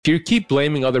If you keep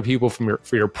blaming other people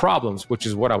for your problems, which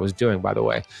is what I was doing, by the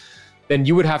way, then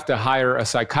you would have to hire a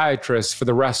psychiatrist for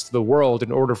the rest of the world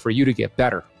in order for you to get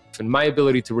better. And my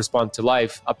ability to respond to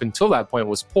life up until that point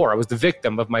was poor. I was the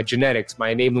victim of my genetics, my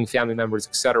enabling family members,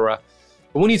 etc.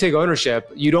 But when you take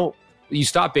ownership, you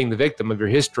stop being the victim of your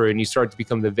history and you start to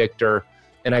become the victor.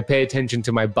 And I pay attention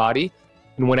to my body.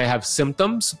 And when I have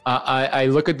symptoms, I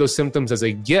look at those symptoms as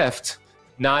a gift,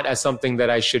 not as something that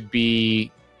I should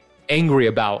be angry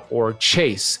about or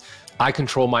chase. I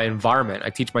control my environment. I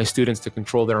teach my students to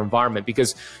control their environment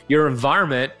because your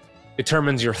environment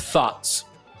determines your thoughts.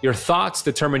 Your thoughts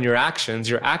determine your actions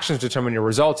determine your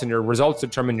results, and your results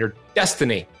determine your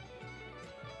destiny.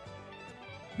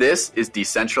 This is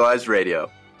Decentralized Radio.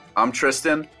 I'm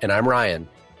Tristan. And I'm Ryan.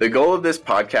 The goal of this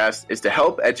podcast is to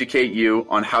help educate you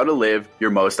on how to live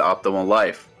your most optimal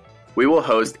life. We will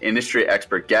host industry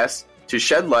expert guests to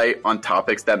shed light on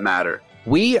topics that matter.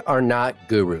 We are not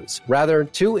gurus, rather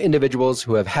two individuals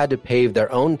who have had to pave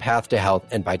their own path to health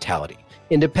and vitality,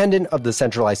 independent of the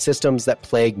centralized systems that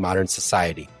plague modern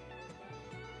society.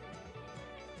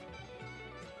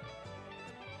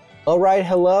 All right,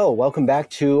 hello. Welcome back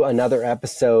to another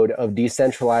episode of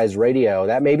Decentralized Radio.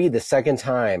 That may be the second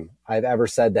time I've ever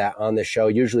said that on the show.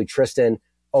 Usually Tristan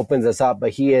opens us up,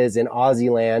 but he is in Aussie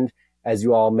land, as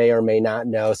you all may or may not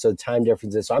know, so time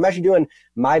differences. So I'm actually doing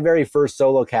my very first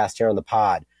solo cast here on the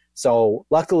pod. So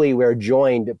luckily we're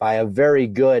joined by a very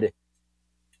good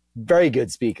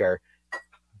speaker.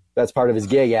 That's part of his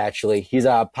gig, actually. He's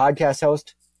a podcast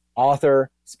host, author,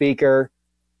 speaker,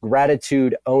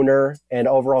 gratitude owner, and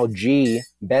overall G.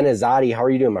 Ben Azadi. How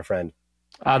are you doing, my friend?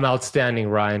 I'm outstanding,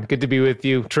 Ryan. Good to be with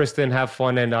you. Tristan, have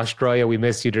fun in Australia. We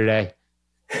miss you today.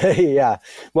 Yeah.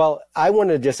 Well, I want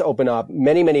to just open up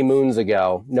many, many moons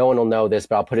ago. No one will know this,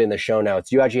 but I'll put it in the show notes.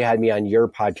 You actually had me on your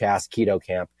podcast, Keto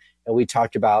Camp, and we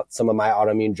talked about some of my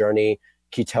autoimmune journey,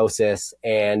 ketosis,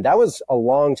 and that was a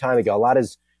long time ago.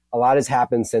 A lot has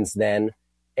happened since then,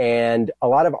 and a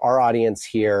lot of our audience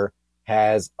here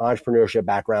has entrepreneurship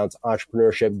backgrounds,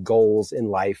 entrepreneurship goals in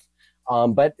life.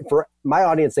 But for my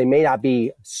audience, they may not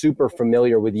be super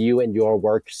familiar with you and your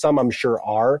work. Some I'm sure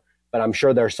are, but I'm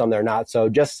sure there's some they're not. So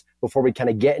just before we kind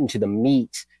of get into the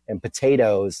meat and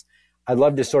potatoes, I'd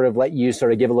love to sort of let you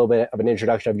sort of give a little bit of an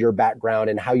introduction of your background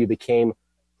and how you became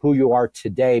who you are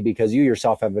today, because you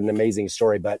yourself have an amazing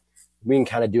story, but we can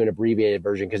kind of do an abbreviated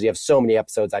version because you have so many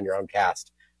episodes on your own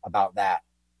cast about that.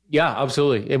 Yeah,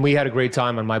 absolutely. And we had a great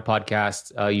time on my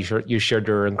podcast. You shared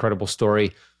your incredible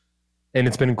story. And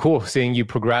it's been cool seeing you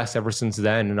progress ever since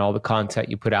then and all the content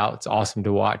you put out. It's awesome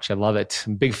to watch. I love it.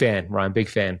 I'm a big fan, Ryan, big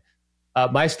fan.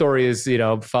 My story is,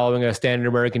 following a standard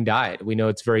American diet. We know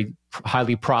it's very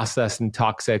highly processed and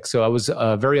toxic. So I was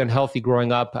very unhealthy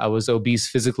growing up. I was obese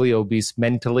physically, obese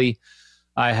mentally.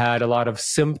 I had a lot of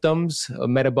symptoms,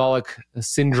 metabolic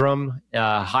syndrome,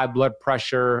 high blood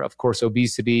pressure, of course,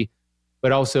 obesity,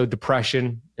 but also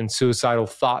depression and suicidal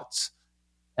thoughts.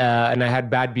 And I had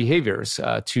bad behaviors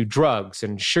to drugs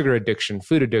and sugar addiction,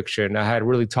 food addiction. I had a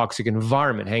really toxic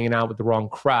environment, hanging out with the wrong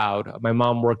crowd. My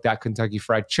mom worked at Kentucky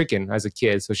Fried Chicken as a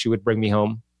kid, so she would bring me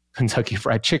home Kentucky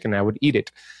Fried Chicken. I would eat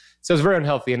it. So it was very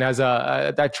unhealthy. And as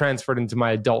that transferred into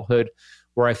my adulthood,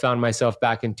 where I found myself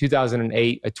back in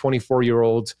 2008, a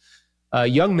 24-year-old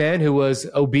young man who was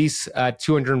obese at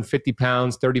 250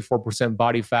 pounds, 34%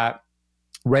 body fat,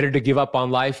 ready to give up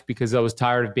on life because I was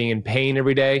tired of being in pain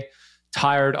every day.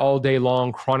 Tired all day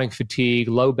long, chronic fatigue,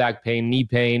 low back pain, knee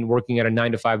pain, working at a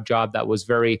 9-to-5 job that was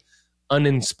very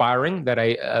uninspiring, that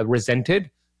I resented.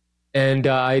 And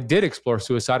I did explore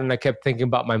suicide, and I kept thinking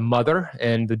about my mother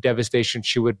and the devastation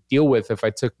she would deal with if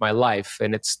I took my life,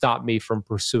 and it stopped me from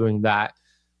pursuing that.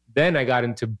 Then I got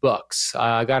into books.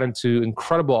 I got into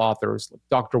incredible authors like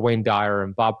Dr. Wayne Dyer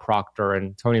and Bob Proctor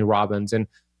and Tony Robbins. And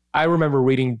I remember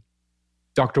reading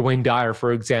Dr. Wayne Dyer,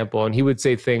 for example, and he would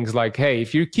say things like, hey,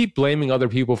 if you keep blaming other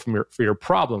people for your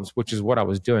problems, which is what I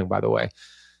was doing, by the way,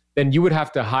 then you would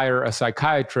have to hire a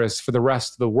psychiatrist for the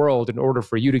rest of the world in order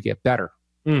for you to get better.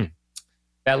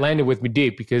 That landed with me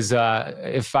deep because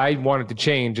if I wanted to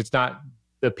change, it's not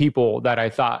the people that I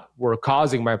thought were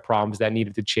causing my problems that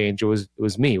needed to change. It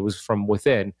was me. It was from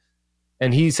within.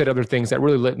 And he said other things that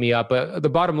really lit me up. But the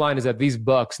bottom line is that these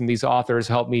books and these authors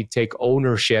helped me take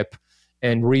ownership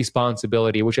and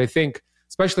responsibility, which I think,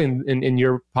 especially in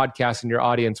your podcast and your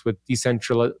audience with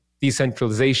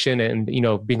decentralization and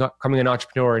becoming an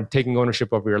entrepreneur and taking ownership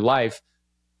over your life,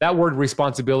 that word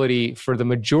responsibility for the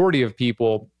majority of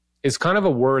people is kind of a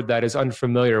word that is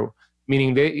unfamiliar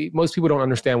meaning most people don't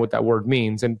understand what that word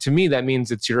means. And to me, that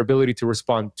means it's your ability to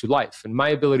respond to life. And my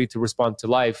ability to respond to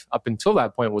life up until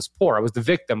that point was poor. I was the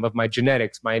victim of my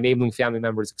genetics, my enabling family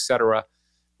members, etc.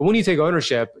 But when you take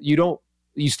ownership, you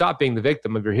stop being the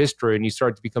victim of your history and you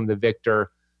start to become the victor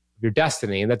of your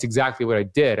destiny. And that's exactly what I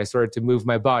did. I started to move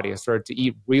my body. I started to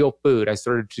eat real food. I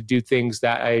started to do things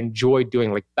that I enjoyed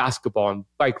doing, like basketball and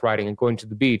bike riding and going to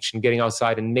the beach and getting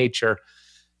outside in nature.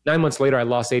 9 months later, I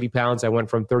lost 80 pounds. I went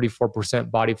from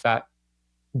 34% body fat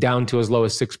down to as low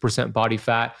as 6% body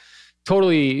fat.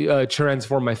 Totally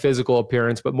transformed my physical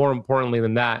appearance. But more importantly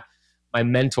than that, my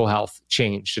mental health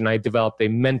changed and I developed a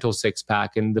mental six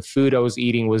pack, and the food I was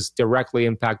eating was directly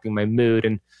impacting my mood.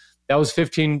 And that was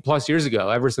 15 plus years ago.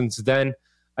 Ever since then,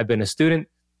 I've been a student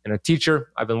and a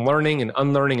teacher. I've been learning and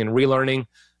unlearning and relearning.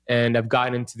 And I've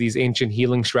gotten into these ancient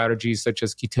healing strategies such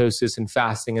as ketosis and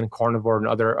fasting and carnivore and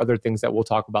other things that we'll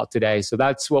talk about today. So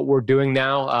that's what we're doing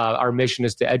now. Our mission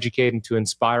is to educate and to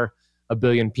inspire 1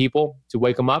 billion people, to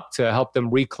wake them up, to help them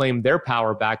reclaim their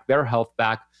power back, their health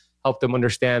back, help them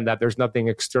understand that there's nothing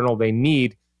external they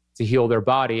need to heal their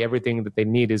body. Everything that they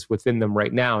need is within them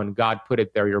right now. And God put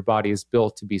it there. Your body is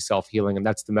built to be self-healing. And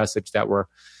that's the message that we're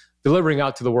delivering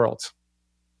out to the world.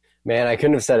 Man, I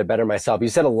couldn't have said it better myself. You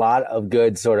said a lot of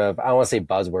good sort of, I don't want to say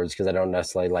buzzwords because I don't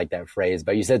necessarily like that phrase,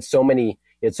 but you said you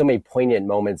had so many poignant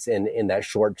moments in that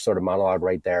short sort of monologue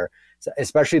right there, so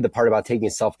especially the part about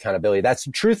taking self-accountability. That's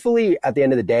truthfully, at the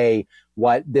end of the day,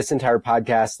 what this entire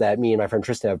podcast that me and my friend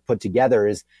Tristan have put together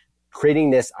is creating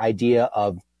this idea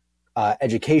of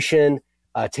education,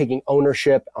 taking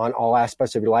ownership on all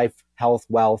aspects of your life, health,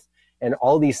 wealth, and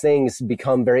all these things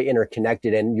become very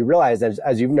interconnected. And you realize,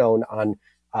 as you've known on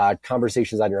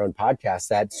conversations on your own podcast,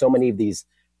 that so many of these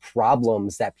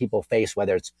problems that people face,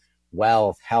 whether it's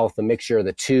wealth, health, a mixture of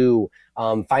the two,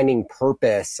 finding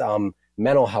purpose,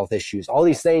 mental health issues, all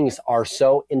these things are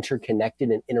so interconnected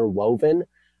and interwoven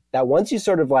that once you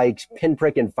sort of like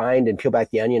pinprick and find and peel back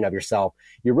the onion of yourself,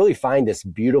 you really find this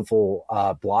beautiful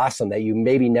blossom that you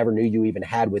maybe never knew you even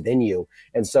had within you.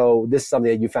 And so this is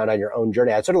something that you found on your own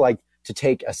journey. I'd sort of like to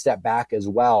take a step back as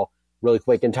well really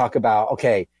quick and talk about,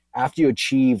 okay, after you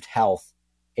achieved health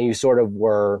and you sort of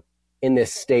were in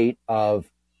this state of,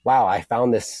 wow, I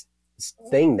found this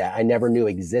thing that I never knew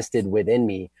existed within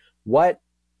me. What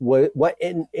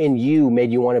in you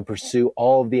made you want to pursue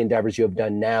all of the endeavors you have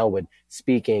done now with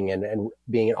speaking and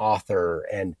being an author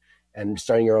and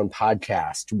starting your own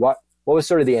podcast? What was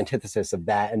sort of the antithesis of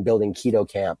that and building Keto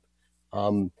Camp?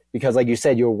 Because like you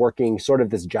said, you were working sort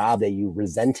of this job that you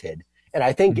resented. And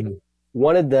I think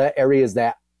one of the areas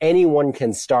that anyone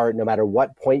can start, no matter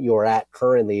what point you're at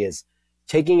currently, is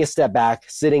taking a step back,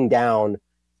 sitting down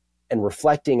and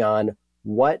reflecting on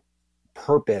what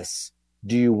purpose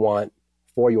do you want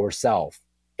for yourself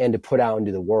and to put out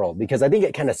into the world? Because I think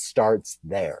it kind of starts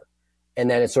there and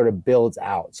then it sort of builds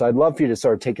out. So I'd love for you to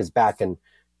sort of take us back and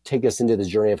take us into this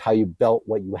journey of how you built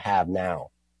what you have now.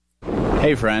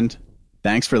 Hey, friend.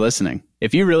 Thanks for listening.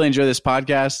 If you really enjoy this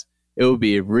podcast, it would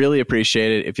be really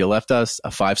appreciated if you left us a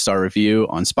 5-star review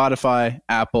on Spotify,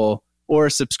 Apple, or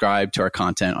subscribe to our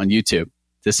content on YouTube.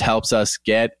 This helps us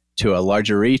get to a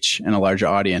larger reach and a larger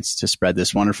audience to spread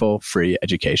this wonderful free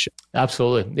education.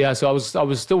 Absolutely. Yeah. So I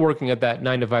was still working at that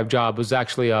 9-to-5 job. It was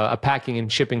actually a packing and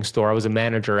shipping store. I was a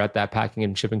manager at that packing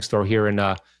and shipping store here in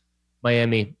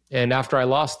Miami. And after I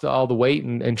lost all the weight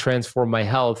and transformed my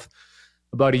health,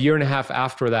 about 1.5 years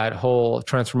after that whole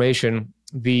transformation,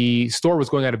 the store was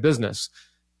going out of business.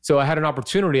 So I had an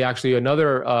opportunity, actually,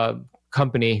 another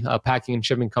company, a packing and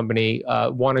shipping company,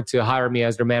 wanted to hire me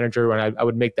as their manager, and I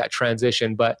would make that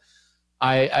transition. But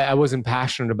I wasn't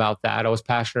passionate about that. I was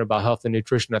passionate about health and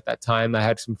nutrition at that time. I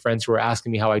had some friends who were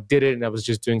asking me how I did it, and I was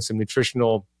just doing some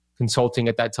nutritional consulting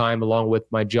at that time along with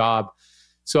my job.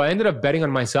 So I ended up betting on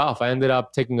myself. I ended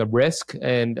up taking a risk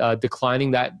and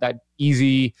declining that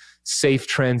easy, safe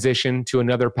transition to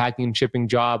another packing and shipping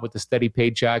job with a steady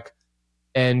paycheck,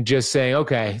 and just saying,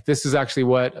 okay, this is actually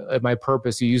what my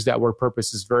purpose, you use that word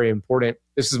purpose, is very important.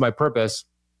 This is my purpose,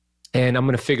 and I'm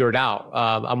going to figure it out.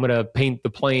 I'm going to paint the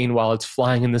plane while it's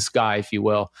flying in the sky, if you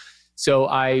will. So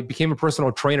I became a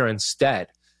personal trainer instead.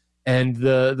 And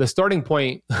the starting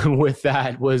point with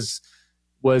that was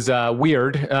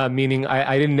weird, meaning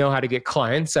I didn't know how to get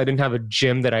clients. I didn't have a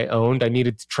gym that I owned. I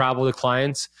needed to travel to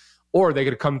clients, or they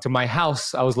could come to my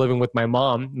house. I was living with my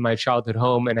mom in my childhood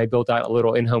home, and I built out a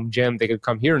little in-home gym. They could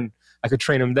come here and I could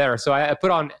train them there. So I put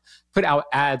out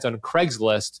ads on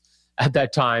Craigslist at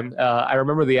that time. I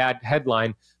remember the ad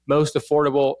headline, most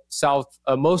affordable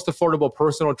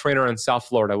personal trainer in South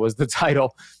Florida was the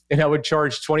title. And I would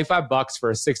charge $25 for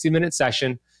a 60-minute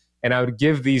session. And I would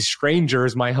give these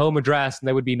strangers my home address, and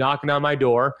they would be knocking on my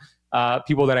door,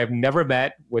 people that I've never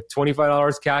met with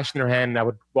 $25 cash in their hand. And I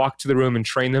would walk to the room and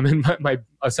train them in my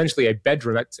essentially a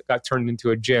bedroom that got turned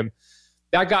into a gym.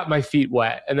 That got my feet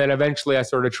wet. And then eventually I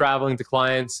started traveling to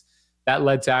clients. That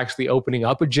led to actually opening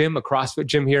up a gym, a CrossFit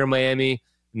gym here in Miami,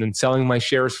 and then selling my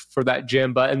shares for that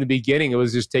gym. But in the beginning, it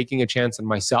was just taking a chance on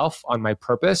myself, on my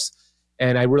purpose.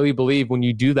 And I really believe when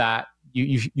you do that,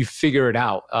 you figure it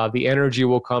out. The energy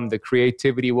will come, the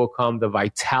creativity will come, the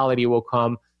vitality will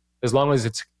come, as long as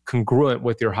it's congruent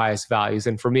with your highest values.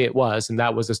 And for me, it was, and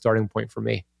that was the starting point for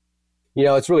me. You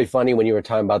know, it's really funny when you were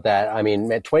talking about that. I mean,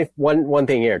 one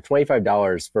thing here,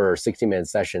 $25 for a 60-minute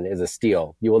session is a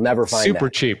steal. You will never find super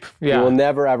that. Cheap. Yeah. You will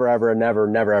never,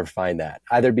 ever find that.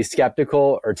 Either be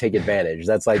skeptical or take advantage.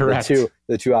 That's like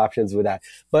the two options with that.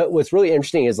 But what's really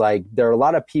interesting is like, there are a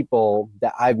lot of people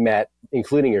that I've met,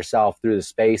 including yourself, through the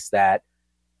space that,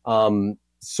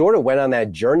 sort of went on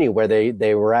that journey where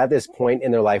they were at this point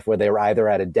in their life where they were either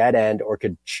at a dead end or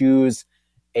could choose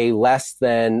a less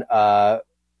than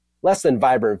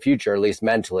vibrant future, at least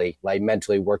mentally, like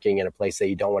mentally working in a place that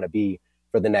you don't want to be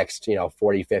for the next,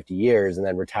 40, 50 years and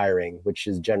then retiring, which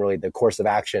is generally the course of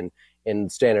action in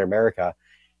standard America.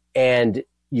 And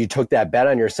you took that bet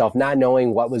on yourself, not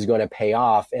knowing what was going to pay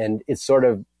off. And it's sort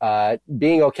of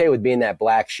being okay with being that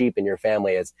black sheep in your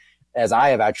family, as I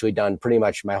have actually done pretty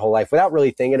much my whole life without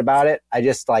really thinking about it. I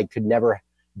just could never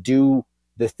do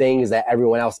the things that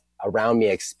everyone else around me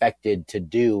expected to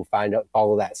do,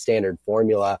 follow that standard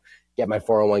formula, get my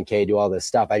 401k, do all this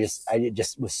stuff. It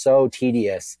just was so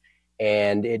tedious,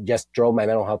 and it just drove my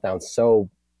mental health down so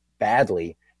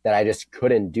badly that I just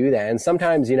couldn't do that. And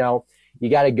sometimes, you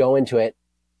got to go into it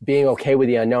being okay with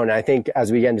the unknown. And I think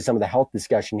as we get into some of the health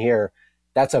discussion here,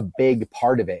 that's a big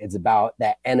part of it. It's about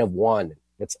that N of one.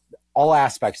 It's all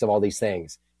aspects of all these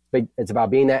things. But it's about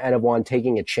being that N of one,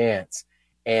 taking a chance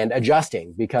and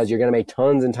adjusting, because you're going to make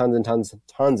tons and tons and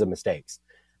tons of mistakes.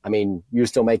 I mean, you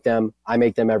still make them. I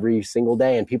make them every single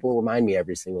day, and people remind me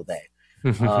every single day.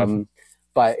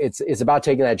 But it's about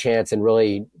taking that chance and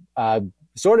really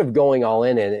sort of going all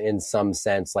in some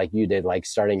sense, like you did, like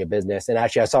starting a business. And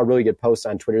actually, I saw a really good post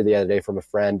on Twitter the other day from a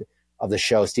friend of the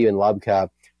show, Steven Lubka,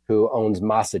 who owns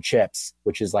Masa Chips,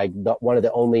 which is like one of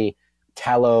the only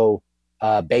tallow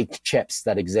baked chips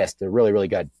that exist. They're really, really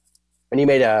good. And he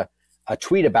made a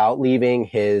tweet about leaving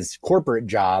his corporate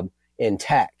job in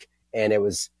tech. And it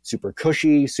was super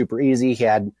cushy, super easy. He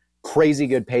had crazy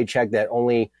good paycheck that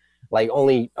only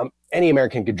any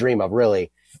American could dream of,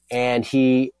 really. And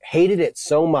he hated it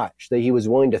so much that he was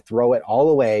willing to throw it all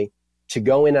away to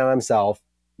go in on himself,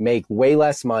 make way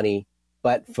less money,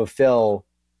 but fulfill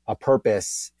a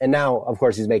purpose. And now, of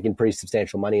course, he's making pretty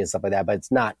substantial money and stuff like that, but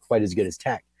it's not quite as good as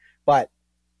tech. But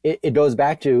it goes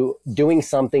back to doing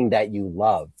something that you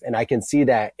love. And I can see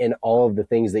that in all of the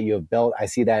things that you have built. I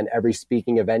see that in every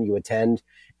speaking event you attend,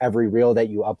 every reel that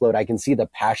you upload. I can see the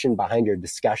passion behind your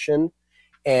discussion.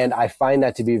 And I find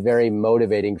that to be very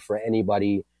motivating for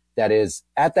anybody that is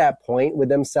at that point with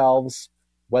themselves,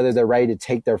 whether they're ready to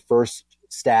take their first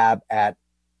stab at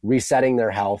resetting their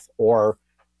health or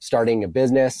starting a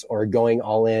business or going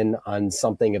all in on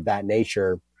something of that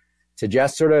nature, to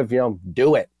just sort of,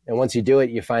 do it. And once you do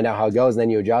it, you find out how it goes, and then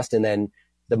you adjust. And then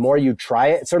the more you try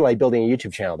it, it's sort of like building a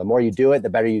YouTube channel. The more you do it, the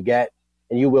better you get,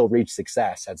 and you will reach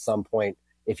success at some point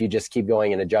if you just keep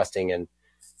going and adjusting and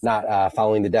not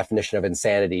following the definition of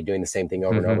insanity, doing the same thing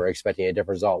over and over, expecting a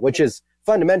different result, which is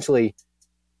fundamentally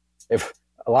if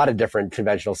a lot of different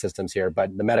conventional systems here,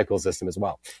 but the medical system as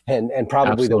well. And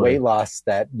probably Absolutely. The weight loss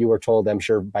that you were told, I'm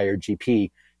sure, by your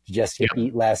GP to just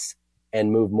eat less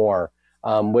and move more,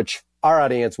 which our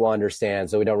audience will understand.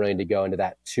 So we don't really need to go into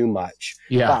that too much.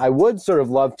 Yeah. But I would sort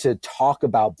of love to talk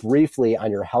about briefly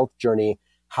on your health journey,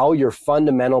 how your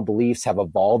fundamental beliefs have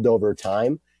evolved over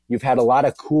time. You've had a lot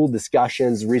of cool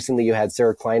discussions. Recently, you had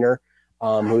Sarah Kleiner,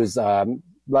 who's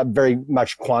very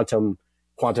much quantum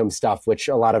stuff, which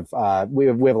a lot of we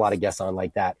have a lot of guests on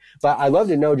like that. But I'd love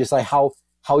to know just like how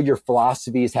your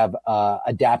philosophies have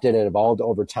adapted and evolved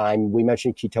over time. We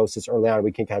mentioned ketosis early on.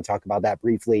 We can kind of talk about that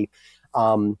briefly.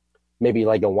 Maybe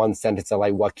like a one sentence of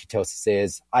like what ketosis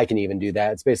is. I can even do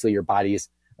that. It's basically your body's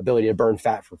ability to burn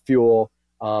fat for fuel.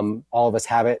 All of us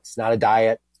have it. It's not a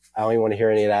diet. I don't even want to hear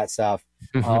any of that stuff.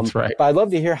 That's right. But I'd love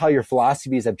to hear how your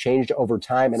philosophies have changed over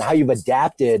time and how you've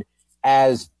adapted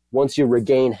as once you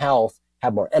regain health,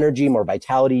 have more energy, more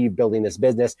vitality, you're building this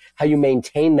business, how you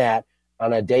maintain that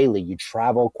on a daily. You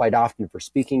travel quite often for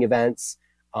speaking events,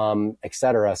 et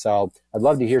cetera. So I'd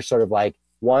love to hear sort of like,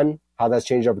 one, how that's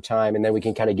changed over time, and then we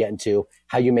can kind of get into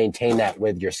how you maintain that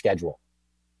with your schedule.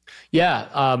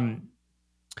 Yeah.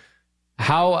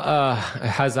 How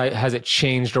has it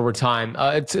changed over time?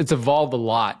 It's evolved a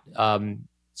lot,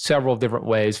 several different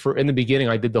ways. For in the beginning,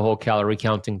 I did the whole calorie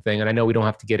counting thing, and I know we don't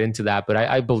have to get into that, but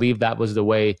I believe that was the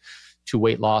way to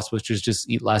weight loss, which was just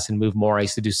eat less and move more. I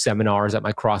used to do seminars at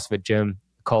my CrossFit gym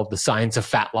called The Science of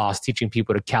Fat Loss, teaching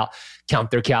people to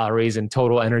count their calories and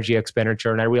total energy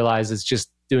expenditure. And I realized it's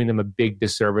just doing them a big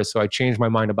disservice. So I changed my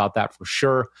mind about that for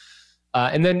sure.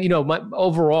 And then,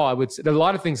 overall, I would say a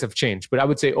lot of things have changed, but I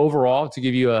would say overall, to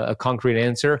give you a concrete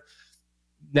answer,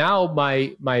 now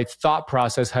my thought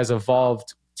process has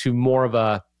evolved to more of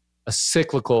a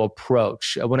cyclical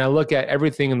approach. When I look at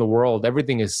everything in the world,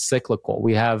 everything is cyclical.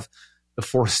 We have the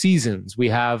 4 seasons. We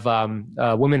have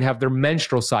women have their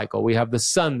menstrual cycle. We have the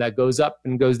sun that goes up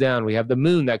and goes down. We have the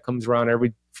moon that comes around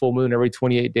every full moon every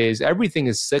 28 days. Everything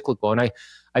is cyclical. And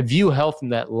I view health in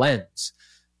that lens,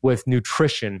 with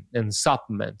nutrition and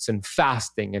supplements and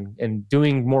fasting and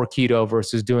doing more keto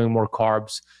versus doing more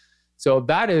carbs. So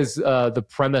that is the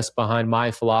premise behind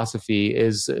my philosophy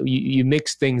is you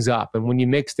mix things up. And when you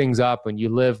mix things up and you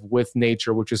live with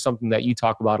nature, which is something that you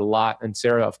talk about a lot, and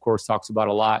Sarah, of course, talks about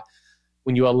a lot,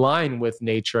 when you align with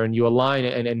nature and you align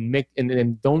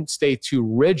and don't stay too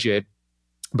rigid,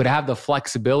 but have the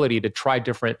flexibility to try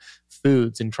different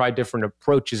foods and try different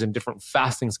approaches and different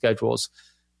fasting schedules,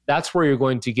 that's where you're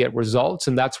going to get results,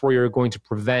 and that's where you're going to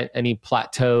prevent any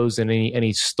plateaus and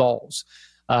any stalls.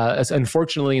 As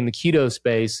unfortunately, in the keto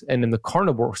space and in the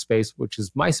carnivore space, which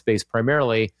is my space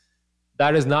primarily,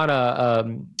 that is not a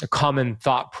common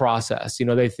thought process.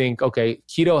 They think, okay,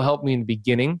 keto helped me in the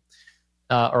beginning,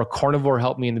 or carnivore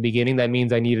helped me in the beginning. That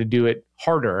means I need to do it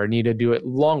harder. I need to do it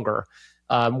longer.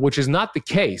 Which is not the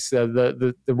case.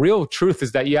 The real truth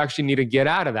is that you actually need to get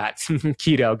out of that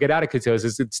keto, get out of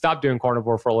ketosis, stop doing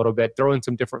carnivore for a little bit, throw in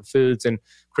some different foods and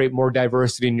create more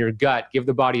diversity in your gut, give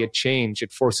the body a change.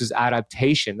 It forces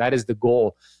adaptation. That is the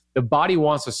goal. The body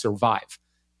wants to survive.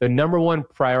 The number one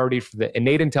priority for the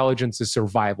innate intelligence is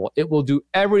survival. It will do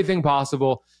everything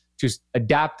possible to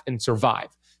adapt and survive.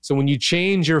 So when you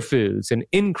change your foods and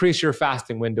increase your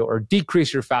fasting window or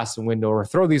decrease your fasting window or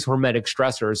throw these hormetic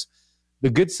stressors, the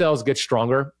good cells get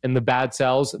stronger and the bad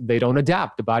cells, they don't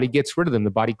adapt. The body gets rid of them. The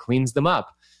body cleans them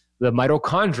up. The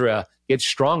mitochondria get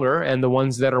stronger, and the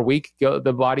ones that are weak,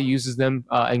 the body uses them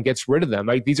and gets rid of them.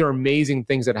 Right? These are amazing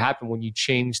things that happen when you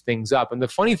change things up. And the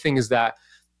funny thing is that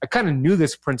I kind of knew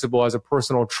this principle as a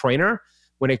personal trainer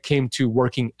when it came to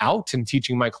working out and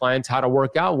teaching my clients how to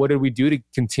work out. What did we do to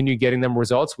continue getting them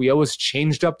results? We always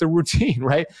changed up the routine,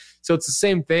 right? So it's the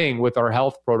same thing with our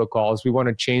health protocols. We want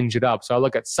to change it up. So I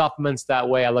look at supplements that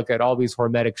way. I look at all these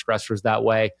hormetic stressors that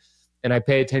way. And I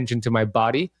pay attention to my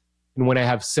body. And when I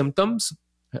have symptoms,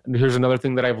 here's another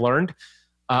thing that I've learned.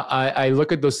 I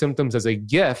look at those symptoms as a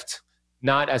gift,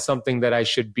 not as something that I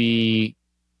should be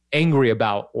angry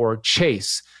about or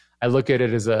chase. I look at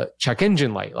it as a check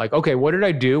engine light. Like, okay, what did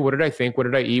I do? What did I think? What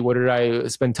did I eat? What did I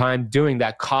spend time doing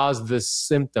that caused this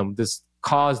symptom,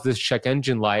 caused this check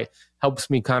engine light?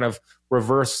 Helps me kind of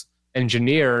reverse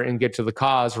engineer and get to the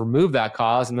cause, remove that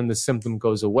cause, and then the symptom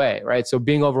goes away, right? So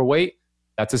being overweight,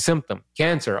 that's a symptom.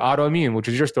 Cancer, autoimmune, which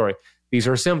is your story. These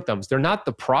are symptoms. They're not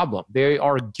the problem. They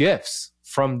are gifts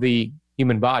from the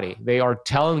human body. They are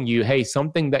telling you, hey,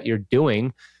 something that you're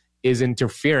doing is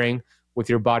interfering with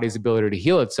your body's ability to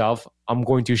heal itself. I'm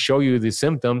going to show you the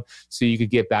symptom so you could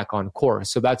get back on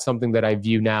course. So that's something that I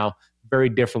view now very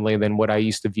differently than what I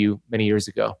used to view many years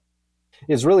ago.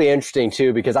 It's really interesting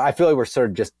too, because I feel like we're sort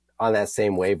of just on that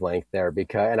same wavelength there,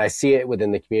 and I see it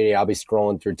within the community. I'll be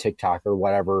scrolling through TikTok or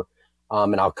whatever,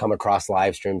 and I'll come across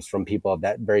live streams from people of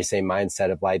that very same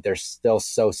mindset of like, they're still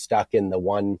so stuck in the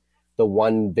one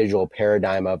visual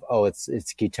paradigm of, oh, it's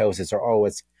ketosis, or, oh,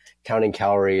 it's counting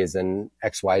calories and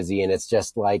XYZ. And it's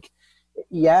just like,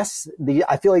 yes,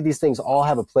 I feel like these things all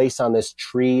have a place on this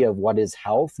tree of what is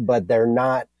health, but they're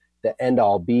not the end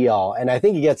all be all. And I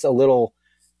think it gets a little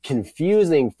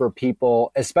confusing for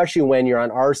people, especially when you're on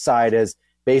our side as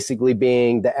basically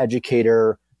being the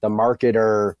educator, the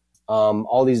marketer,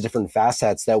 all these different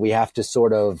facets that we have to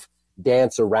sort of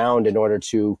dance around in order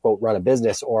to, quote, run a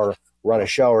business or run a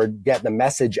show or get the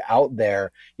message out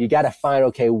there. You got to find,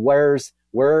 okay, where's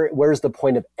the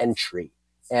point of entry?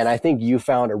 And I think you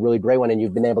found a really great one, and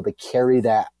you've been able to carry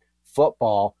that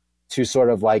football to sort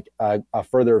of like a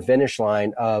further finish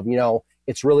line of,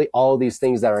 it's really all these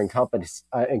things that are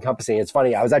encompassing. It's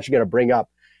funny. I was actually going to bring up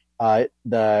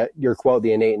your quote,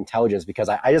 the innate intelligence, because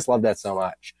I just love that so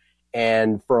much.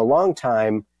 And for a long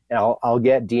time, and I'll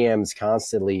get DMs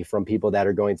constantly from people that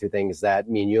are going through things that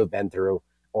me and you have been through,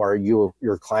 or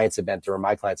your clients have been through, or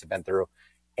my clients have been through.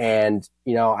 And,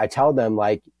 I tell them,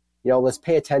 like, let's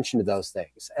pay attention to those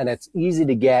things. And it's easy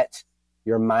to get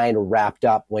your mind wrapped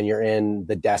up when you're in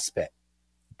the despot,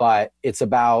 but it's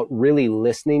about really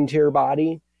listening to your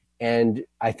body. And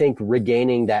I think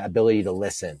regaining that ability to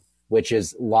listen, which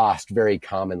is lost very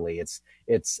commonly.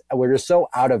 We're just so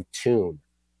out of tune.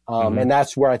 And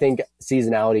that's where I think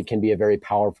seasonality can be a very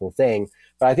powerful thing.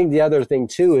 But I think the other thing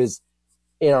too is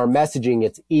in our messaging,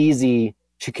 it's easy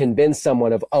to convince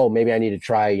someone of, oh, maybe I need to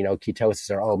try, ketosis,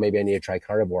 or, oh, maybe I need to try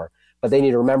carnivore. But they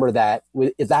need to remember that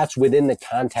that's within the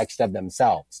context of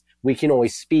themselves. We can only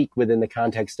speak within the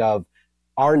context of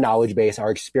our knowledge base,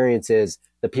 our experiences,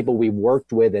 the people we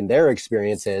worked with and their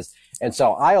experiences. And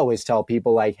so I always tell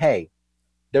people like, hey,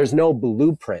 there's no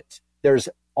blueprint. There's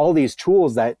all these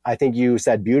tools that I think you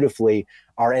said beautifully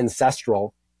are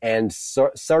ancestral and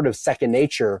sort of second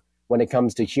nature when it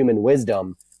comes to human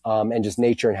wisdom and just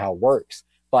nature and how it works.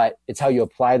 But it's how you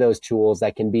apply those tools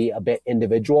that can be a bit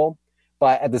individual.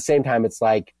 But at the same time, it's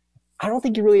like, I don't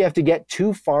think you really have to get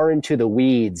too far into the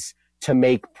weeds to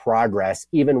make progress,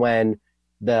 even when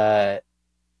the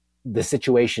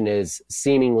situation is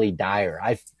seemingly dire.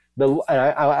 I sort of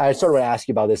want to ask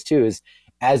you about this too, is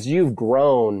as you've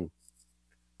grown,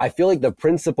 I feel like the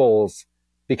principles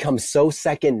become so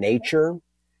second nature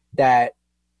that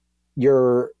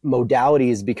your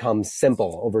modalities become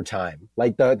simple over time.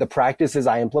 Like the practices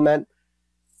I implement,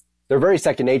 they're very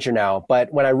second nature now,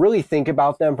 but when I really think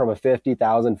about them from a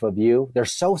 50,000 foot view, they're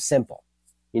so simple,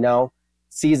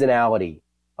 seasonality,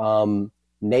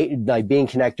 like being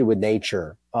connected with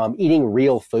nature, eating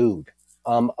real food,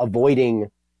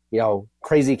 avoiding,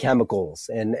 crazy chemicals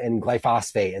and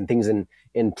glyphosate and things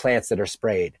in plants that are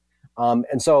sprayed.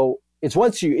 And so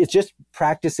it's just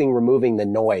practicing removing the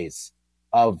noise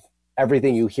of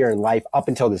everything you hear in life up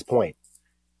until this point.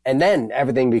 And then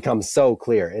everything becomes so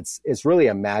clear. It's really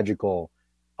a magical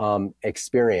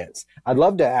experience. I'd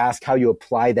love to ask how you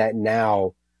apply that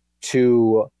now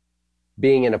to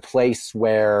being in a place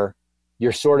where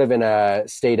you're sort of in a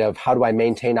state of, how do I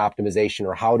maintain optimization,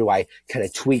 or how do I kind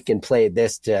of tweak and play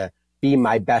this to be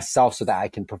my best self so that I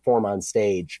can perform on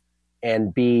stage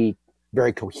and be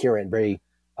very coherent, very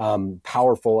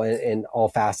powerful in all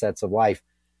facets of life.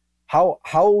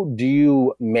 How do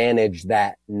you manage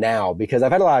that now? Because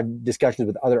I've had a lot of discussions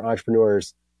with other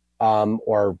entrepreneurs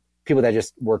or people that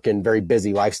just work in very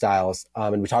busy lifestyles,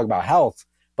 and we talk about health,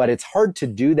 but it's hard to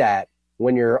do that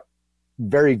when you're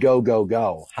very go, go,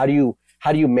 go. How do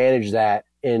you manage that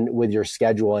with your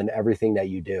schedule and everything that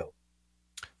you do?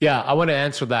 Yeah, I want to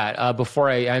answer that. Before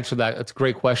I answer that, it's a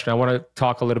great question. I want to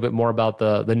talk a little bit more about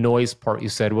the noise part you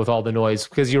said, with all the noise,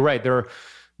 because you're right. There are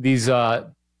these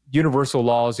universal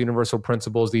laws, universal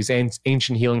principles, these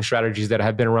ancient healing strategies that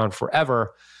have been around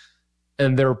forever,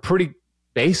 and they're pretty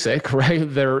basic, right?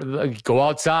 They're like, go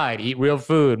outside, eat real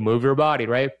food, move your body,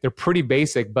 right? They're pretty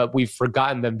basic, but we've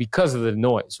forgotten them because of the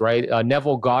noise, right?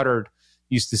 Neville Goddard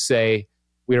used to say,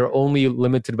 we are only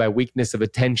limited by weakness of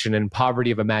attention and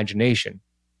poverty of imagination.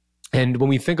 And when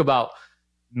we think about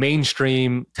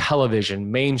mainstream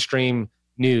television, mainstream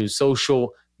news,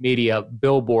 social media,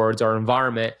 billboards, our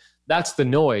environment, that's the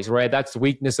noise, right? That's the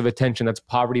weakness of attention. That's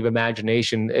poverty of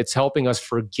imagination. It's helping us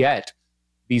forget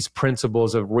these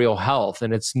principles of real health.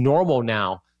 And it's normal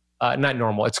now, not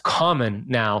normal, it's common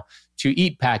now to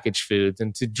eat packaged foods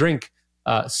and to drink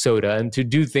soda and to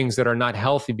do things that are not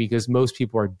healthy, because most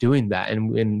people are doing that.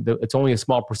 And it's only a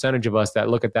small percentage of us that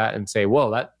look at that and say,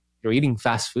 whoa, that you're eating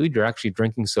fast food, you're actually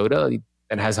drinking soda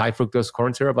that has high fructose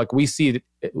corn syrup. Like, we see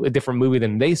a different movie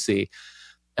than they see.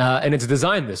 And it's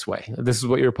designed this way. This is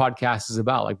what your podcast is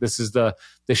about. Like, this is the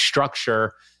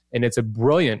structure, and it's a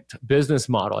brilliant business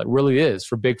model. It really is,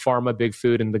 for big pharma, big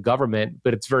food, and the government,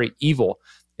 but it's very evil,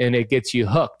 and it gets you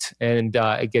hooked, and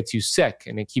it gets you sick,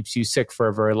 and it keeps you sick for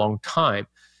a very long time.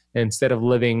 And instead of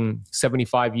living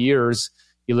 75 years,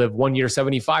 you live 1 year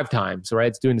 75 times, right?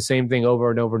 It's doing the same thing over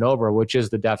and over and over, which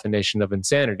is the definition of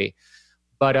insanity.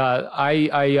 But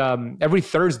I every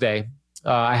Thursday,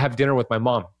 I have dinner with my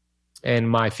mom and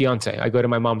my fiance. I go to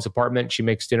my mom's apartment. She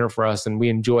makes dinner for us, and we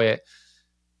enjoy it.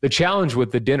 The challenge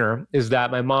with the dinner is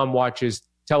that my mom watches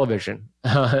television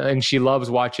and she loves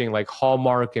watching like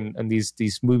Hallmark and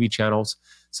these movie channels.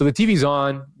 So the TV's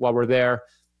on while we're there,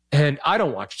 and I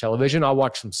don't watch television. I'll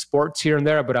watch some sports here and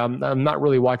there, but I'm not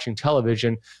really watching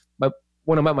television. But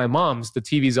when I'm at my mom's, the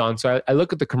TV's on. So I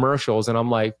look at the commercials and I'm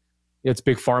like, it's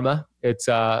big pharma. It's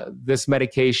this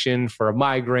medication for a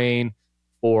migraine,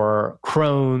 for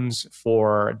Crohn's,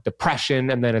 for depression,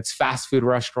 and then it's fast food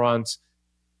restaurants.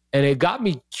 And it got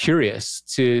me curious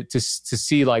to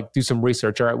see, like, do some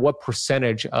research. All right, what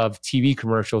percentage of TV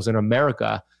commercials in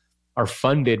America are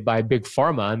funded by big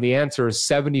pharma? And the answer is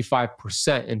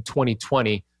 75% in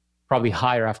 2020, probably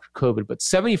higher after COVID, but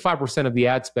 75% of the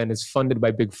ad spend is funded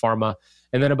by big pharma.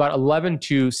 And then about 11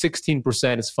 to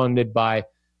 16% is funded by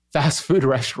fast food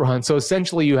restaurants. So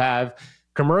essentially you have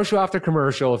commercial after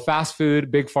commercial of fast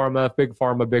food, big pharma, big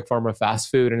pharma, big pharma,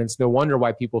 fast food. And it's no wonder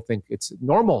why people think it's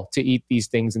normal to eat these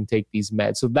things and take these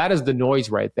meds. So that is the noise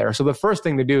right there. So the first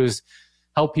thing to do is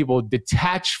help people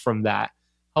detach from that,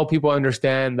 help people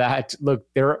understand that, look,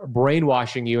 they're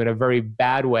brainwashing you in a very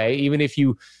bad way. Even if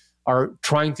you are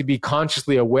trying to be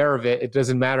consciously aware of it, it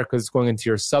doesn't matter because it's going into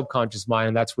your subconscious mind.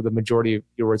 And that's where the majority of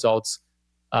your results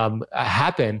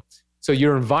happen. So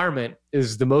your environment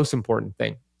is the most important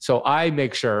thing. So I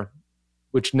make sure,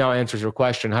 which now answers your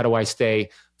question, how do I stay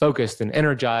focused and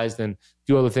energized and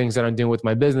do all the things that I'm doing with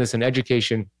my business and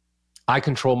education? I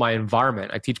control my environment.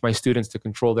 I teach my students to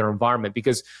control their environment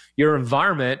because your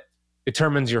environment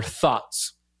determines your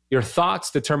thoughts. Your thoughts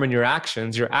determine your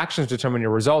actions determine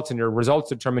your results, and your results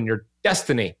determine your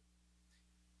destiny.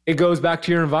 It goes back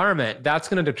to your environment. That's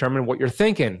going to determine what you're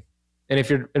thinking. And if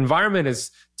your environment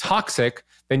is toxic,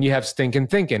 then you have stinking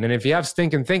thinking. And if you have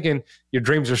stinking thinking, your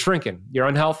dreams are shrinking. You're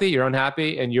unhealthy, you're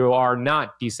unhappy, and you are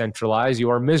not decentralized. You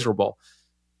are miserable.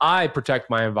 I protect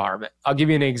my environment. I'll give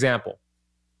you an example.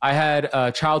 I had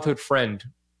a childhood friend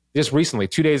just recently,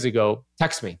 2 days ago,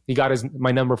 text me. He got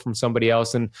my number from somebody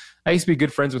else. And I used to be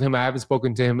good friends with him. I haven't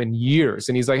spoken to him in years.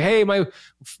 And he's like, hey, my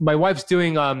wife's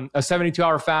doing a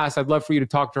 72-hour fast. I'd love for you to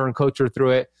talk to her and coach her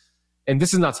through it. And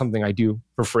this is not something I do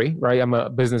for free, right? I'm a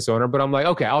business owner, but I'm like,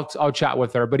 okay, I'll chat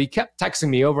with her. But he kept texting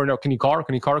me over and over, can you call her?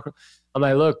 Can you call her? I'm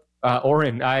like, look,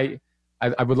 Oren, I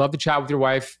would love to chat with your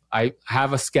wife. I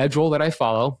have a schedule that I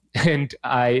follow and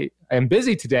I am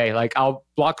busy today. Like I'll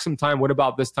block some time. What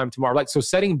about this time tomorrow? Like, so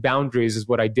setting boundaries is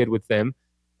what I did with them.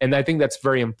 And I think that's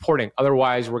very important.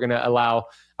 Otherwise, we're going to allow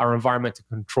our environment to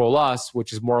control us,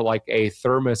 which is more like a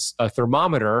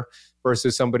thermometer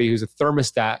versus somebody who's a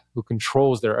thermostat who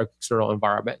controls their external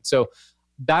environment. So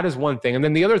that is one thing. And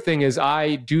then the other thing is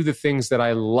I do the things that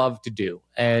I love to do.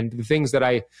 And the things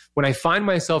that when I find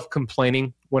myself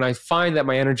complaining, when I find that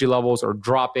my energy levels are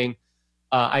dropping,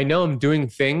 I know I'm doing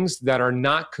things that are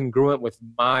not congruent with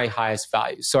my highest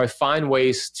values. So I find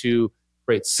ways to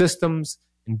create systems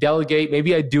and delegate.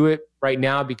 Maybe I do it right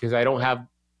now because I don't have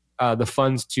the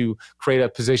funds to create a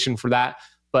position for that.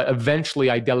 But eventually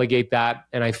I delegate that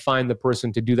and I find the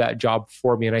person to do that job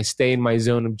for me and I stay in my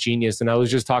zone of genius. And I was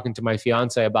just talking to my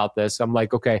fiance about this. I'm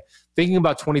like, okay, thinking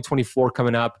about 2024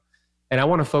 coming up and I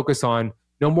want to focus on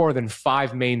no more than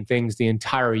 5 main things the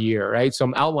entire year, right? So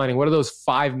I'm outlining what are those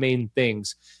 5 main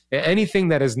things. And anything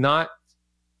that is not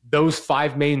those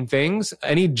 5 main things,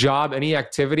 any job, any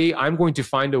activity, I'm going to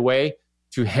find a way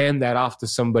to hand that off to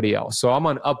somebody else. So I'm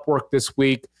on Upwork this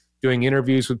week doing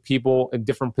interviews with people in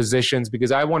different positions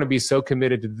because I want to be so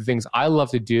committed to the things I love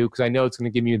to do because I know it's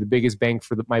going to give me the biggest bang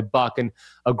for my buck. And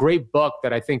a great book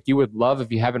that I think you would love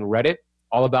if you haven't read it,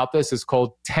 all about this, is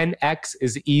called 10X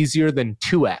is Easier Than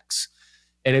 2X.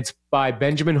 And it's by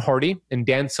Benjamin Hardy and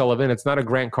Dan Sullivan. It's not a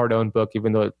Grant Cardone book,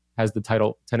 even though it has the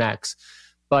title 10X.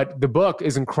 But the book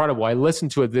is incredible. I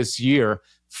listened to it this year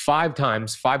 5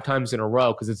 times in a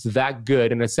row because it's that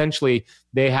good. And essentially,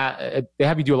 they have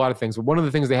you do a lot of things. But one of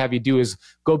the things they have you do is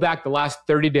go back the last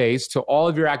 30 days to all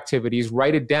of your activities,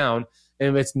 write it down.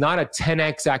 And if it's not a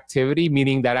 10X activity,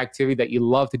 meaning that activity that you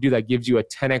love to do that gives you a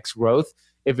 10X growth,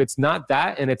 if it's not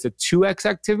that and it's a 2X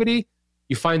activity,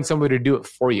 you find somebody to do it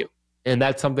for you. And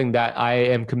that's something that I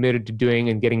am committed to doing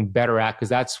and getting better at because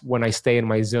that's when I stay in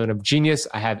my zone of genius.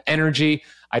 I have energy.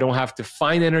 I don't have to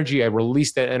find energy. I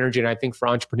release that energy. And I think for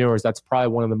entrepreneurs, that's probably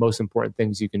one of the most important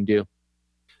things you can do.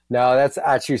 No, that's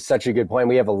actually such a good point.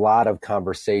 We have a lot of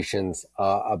conversations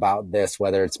about this,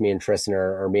 whether it's me and Tristan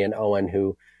or me and Owen,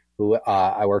 who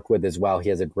I work with as well. He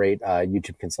has a great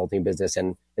YouTube consulting business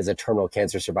and is a terminal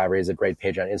cancer survivor. He has a great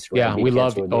page on Instagram. Yeah, we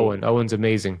love Owen. Owen's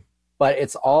amazing. But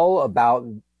it's all about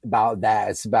that.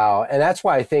 It's about, and that's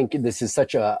why I think this is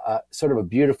such a sort of a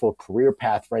beautiful career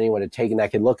path for anyone to take, and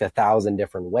that could look 1,000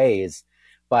 different ways.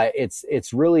 But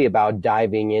it's really about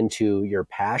diving into your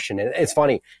passion. And it's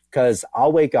funny because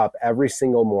I'll wake up every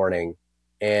single morning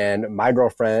and my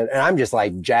girlfriend, and I'm just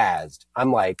like jazzed.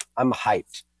 I'm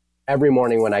hyped every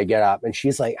morning when I get up. And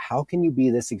she's like, how can you be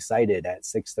this excited at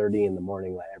 6:30 in the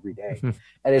morning every day?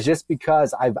 And it's just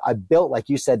because I've built, like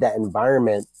you said, that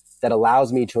environment that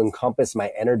allows me to encompass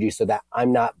my energy so that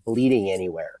I'm not bleeding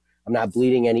anywhere. I'm not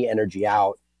bleeding any energy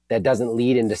out that doesn't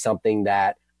lead into something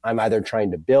that I'm either trying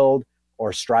to build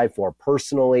or strive for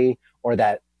personally, or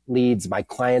that leads my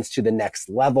clients to the next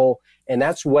level. And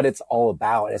that's what it's all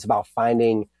about. It's about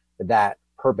finding that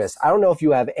purpose. I don't know if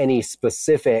you have any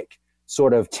specific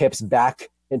sort of tips back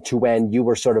into when you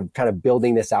were sort of kind of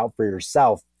building this out for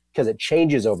yourself, because it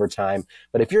changes over time.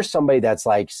 But if you're somebody that's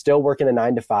like still working a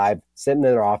 9 to 5, sitting in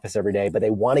their office every day, but they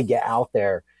want to get out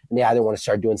there and they either want to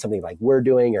start doing something like we're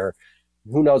doing, or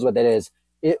who knows what that is,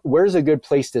 where's a good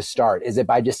place to start? Is it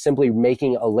by just simply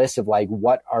making a list of like,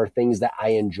 what are things that I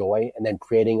enjoy, and then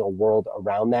creating a world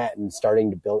around that and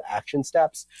starting to build action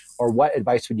steps? Or what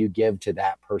advice would you give to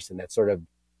that person that's sort of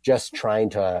just trying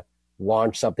to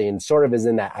launch something and sort of is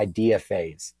in that idea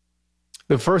phase?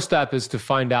 The first step is to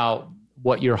find out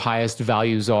what your highest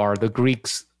values are. The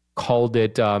Greeks called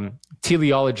it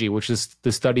teleology, which is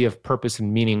the study of purpose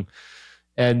and meaning.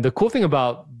 And the cool thing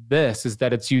about this is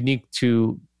that it's unique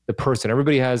to the person.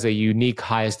 Everybody has a unique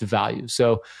highest value.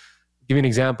 So I'll give you an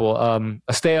example.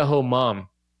 A stay-at-home mom,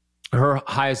 her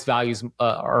highest values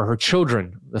are her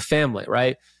children, the family,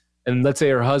 right? And let's say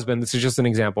her husband, this is just an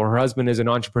example, her husband is an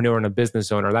entrepreneur and a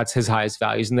business owner. That's his highest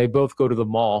values. And they both go to the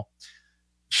mall.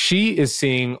 She is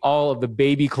seeing all of the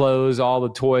baby clothes, all the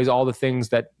toys, all the things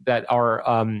that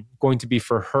are going to be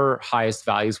for her highest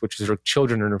values, which is her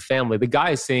children and her family. The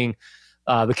guy is seeing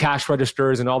the cash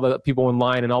registers and all the people in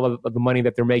line and all the money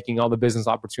that they're making, all the business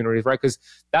opportunities, right? Because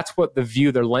that's what the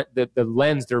view, the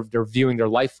lens they're viewing their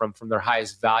life from their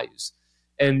highest values.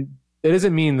 And it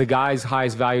doesn't mean the guy's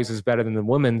highest values is better than the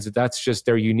woman's. That's just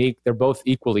they're unique. They're both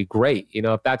equally great. You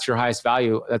know, if that's your highest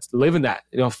value, that's live in that.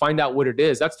 You know, find out what it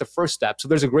is. That's the first step. So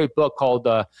there's a great book called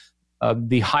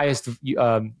The Highest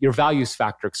Your Values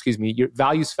Factor. Your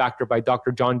Values Factor by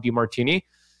Dr. John DeMartini.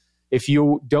 If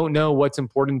you don't know what's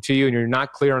important to you and you're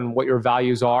not clear on what your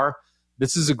values are,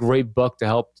 this is a great book to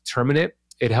help determine it.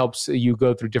 It helps you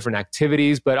go through different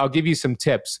activities, but I'll give you some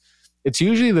tips. It's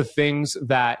usually the things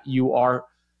that you are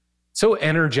so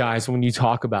energized when you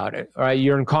talk about it, all right?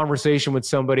 You're in conversation with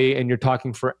somebody and you're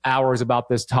talking for hours about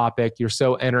this topic. You're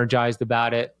so energized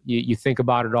about it. You think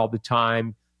about it all the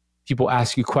time. People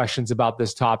ask you questions about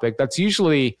this topic. That's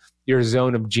usually your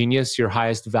zone of genius, your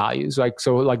highest values.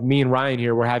 Like me and Ryan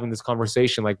here, we're having this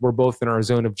conversation. Like we're both in our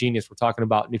zone of genius. We're talking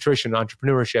about nutrition,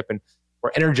 entrepreneurship, and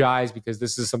we're energized because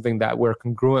this is something that we're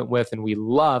congruent with and we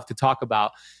love to talk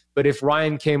about. But if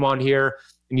Ryan came on here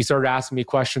and you started asking me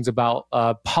questions about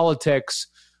politics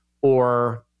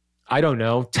or, I don't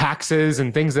know, taxes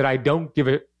and things that I don't give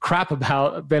a crap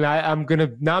about, then I'm going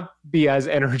to not be as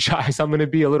energized. I'm going to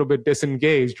be a little bit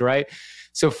disengaged, right?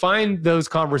 So find those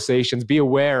conversations, be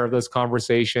aware of those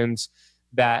conversations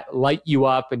that light you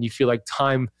up and you feel like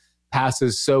time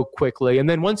passes so quickly. And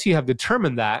then once you have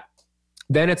determined that,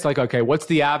 then it's like, okay, what's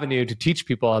the avenue to teach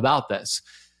people about this?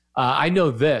 I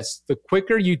know this, the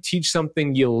quicker you teach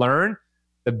something you learn,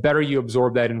 the better you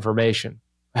absorb that information.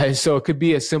 And so it could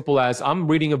be as simple as I'm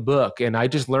reading a book and I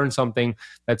just learned something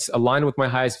that's aligned with my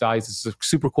highest values. It's a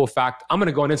super cool fact. I'm going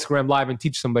to go on Instagram Live and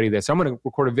teach somebody this. I'm going to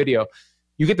record a video.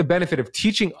 You get the benefit of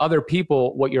teaching other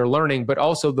people what you're learning, but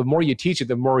also the more you teach it,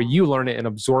 the more you learn it and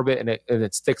absorb it, and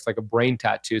it sticks like a brain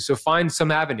tattoo. So find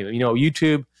some avenue. You know,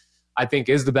 YouTube, I think,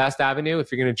 is the best avenue.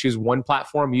 If you're going to choose one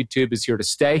platform, YouTube is here to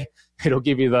stay. It'll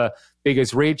give you the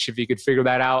biggest reach. If you could figure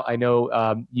that out, I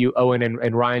know you, Owen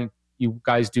and Ryan, you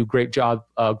guys do great job,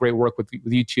 great work with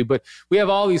YouTube. But we have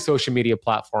all these social media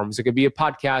platforms. It could be a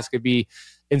podcast, it could be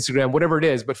Instagram, whatever it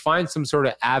is. But find some sort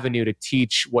of avenue to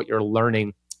teach what you're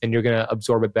learning, and you're going to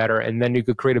absorb it better. And then you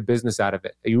could create a business out of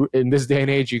it. In this day and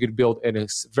age, you could build a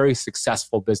very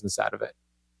successful business out of it.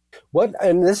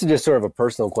 And this is just sort of a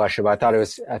personal question, but I thought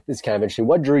it's kind of interesting.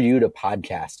 What drew you to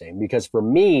podcasting? Because for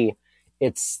me,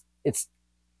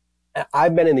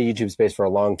 I've been in the YouTube space for a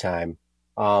long time.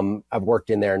 I've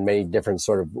worked in there in many different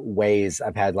sort of ways.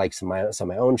 I've had like some of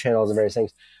my own channels and various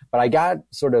things, but I got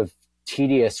sort of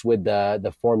tedious with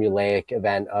the formulaic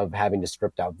event of having to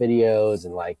script out videos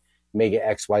and like make it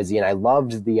XYZ. And I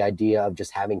loved the idea of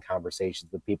just having conversations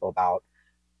with people about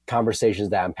conversations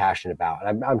that I'm passionate about.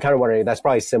 And I'm kind of wondering, that's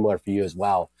probably similar for you as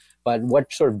well, but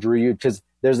what sort of drew you? Because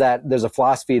there's a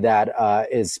philosophy that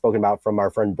is spoken about from our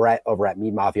friend Brett over at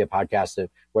Meat Mafia podcast,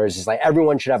 where it's just like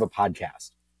everyone should have a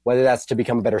podcast, whether that's to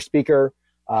become a better speaker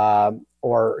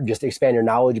or just expand your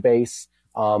knowledge base.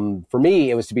 For me,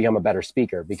 it was to become a better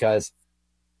speaker because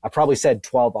I probably said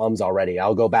 12 ums already.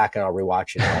 I'll go back and I'll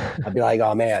rewatch it. I'll be like,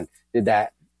 oh man, did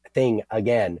that thing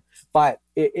again. But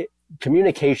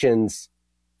communications,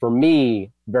 for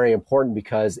me, very important,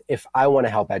 because if I want to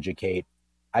help educate,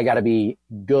 I got to be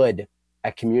good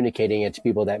at communicating it to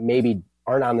people that maybe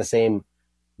aren't on the same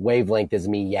wavelength as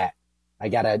me yet. I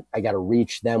gotta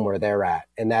reach them where they're at.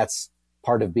 And that's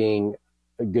part of being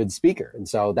a good speaker. And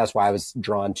so that's why I was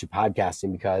drawn to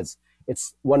podcasting, because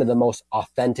it's one of the most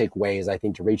authentic ways, I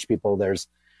think, to reach people. There's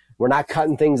We're not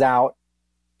cutting things out,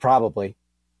 probably.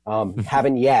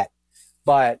 Haven't yet,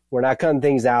 but we're not cutting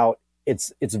things out.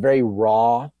 It's very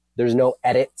raw. There's no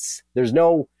edits. There's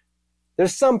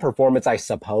some performance, I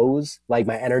suppose. Like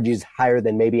my energy is higher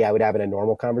than maybe I would have in a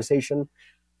normal conversation,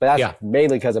 but that's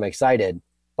mainly because I'm excited.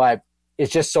 But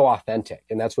it's just so authentic,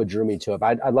 and that's what drew me to it.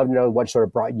 I'd love to know what sort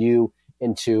of brought you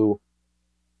into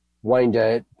wanting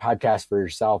to podcast for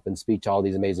yourself and speak to all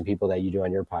these amazing people that you do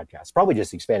on your podcast. Probably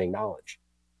just expanding knowledge.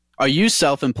 Are you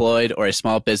self-employed or a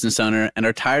small business owner and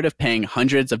are tired of paying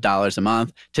hundreds of dollars a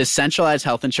month to centralized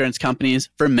health insurance companies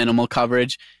for minimal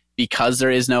coverage because there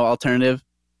is no alternative?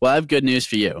 Well, I have good news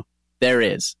for you. There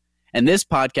is. And this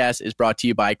podcast is brought to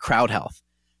you by CrowdHealth.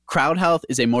 CrowdHealth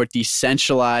is a more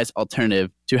decentralized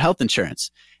alternative to health insurance,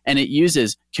 and it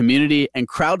uses community and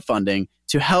crowdfunding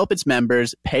to help its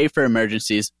members pay for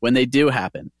emergencies when they do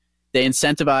happen. They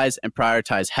incentivize and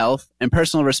prioritize health and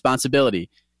personal responsibility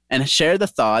and share the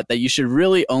thought that you should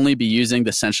really only be using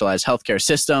the centralized healthcare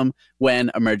system when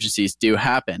emergencies do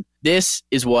happen. This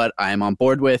is what I am on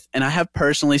board with, and I have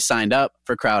personally signed up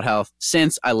for CrowdHealth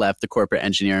since I left the corporate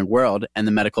engineering world and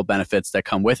the medical benefits that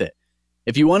come with it.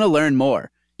 If you want to learn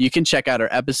more, you can check out our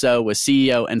episode with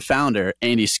CEO and founder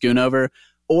Andy Schoonover,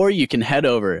 or you can head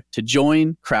over to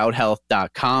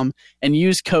joincrowdhealth.com and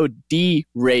use code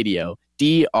DRADIO,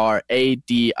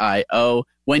 DRADIO,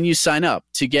 when you sign up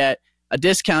to get a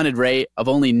discounted rate of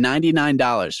only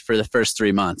 $99 for the first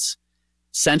 3 months.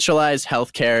 Centralized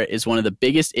healthcare is one of the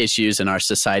biggest issues in our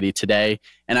society today,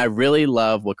 and I really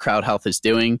love what CrowdHealth is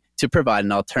doing to provide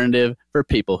an alternative for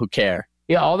people who care.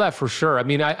 Yeah, all that for sure. I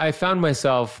mean, I found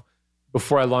myself,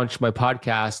 before I launched my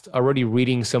podcast, already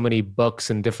reading so many books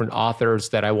and different authors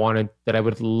that I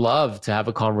would love to have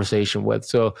a conversation with.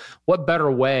 So what better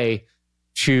way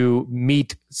to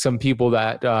meet some people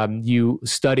that you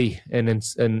study and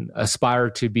aspire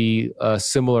to be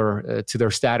similar to their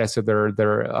status or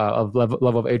their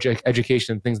level of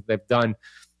education and things that they've done,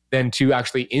 than to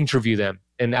actually interview them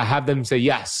and have them say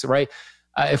yes, right?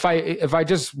 If I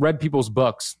just read people's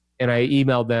books and I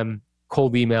emailed them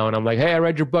cold email and I'm like, hey, I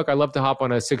read your book. I'd love to hop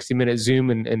on a 60-minute Zoom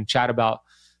and chat about,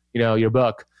 your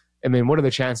book. I mean, what are the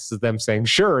chances of them saying,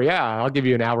 sure, yeah, I'll give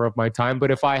you an hour of my time.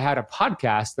 But if I had a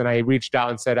podcast and I reached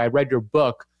out and said, I read your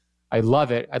book, I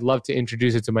love it, I'd love to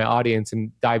introduce it to my audience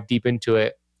and dive deep into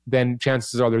it, then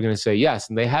chances are they're going to say yes.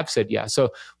 And they have said yes.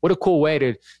 So what a cool way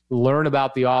to learn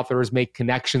about the authors, make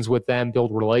connections with them,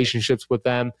 build relationships with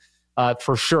them.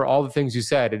 For sure, all the things you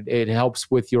said, it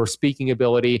helps with your speaking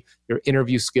ability, your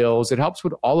interview skills. It helps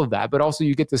with all of that. But also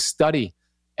you get to study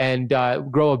and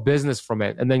grow a business from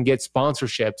it, and then get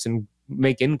sponsorships and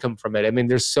make income from it. I mean,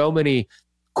 there's so many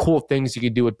cool things you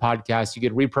could do with podcasts. You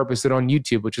could repurpose it on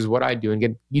YouTube, which is what I do, and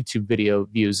get YouTube video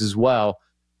views as well.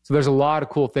 So there's a lot of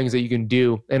cool things that you can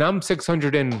do. And I'm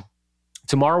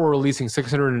tomorrow we're releasing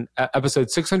episode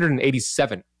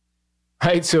 687.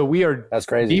 Right. So that's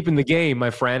crazy. Deep in the game, my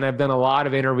friend. I've done a lot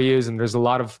of interviews and there's a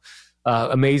lot of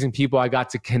amazing people I got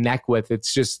to connect with.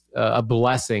 It's just a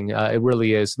blessing. It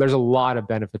really is. There's a lot of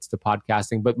benefits to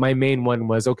podcasting, but my main one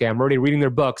was, okay, I'm already reading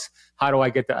their books. How do I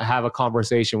get to have a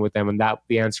conversation with them? And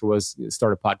the answer was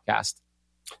start a podcast.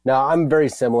 No, I'm very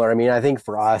similar. I mean, I think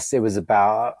for us, it was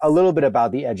about a little bit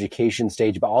about the education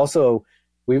stage, but also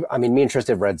me and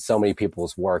Tristan have read so many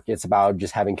people's work. It's about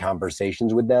just having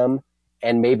conversations with them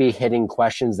and maybe hitting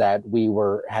questions that we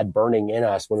had burning in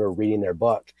us when we were reading their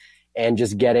book, and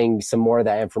just getting some more of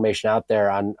that information out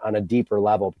there on a deeper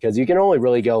level, because you can only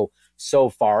really go so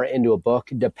far into a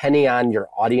book depending on your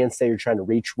audience that you're trying to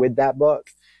reach with that book.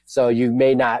 So you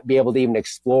may not be able to even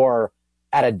explore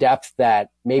at a depth that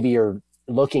maybe you're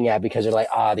looking at because you're like,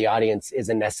 the audience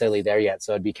isn't necessarily there yet.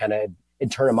 So it'd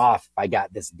turn them off if I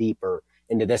got this deeper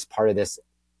into this part of this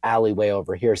alleyway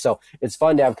over here. So it's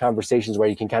fun to have conversations where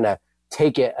you can kind of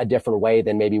take it a different way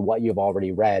than maybe what you've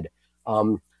already read.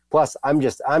 Plus, I'm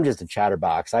just a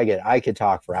chatterbox. I could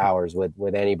talk for hours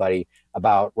with anybody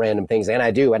about random things, and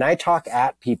I do. And I talk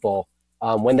at people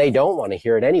when they don't want to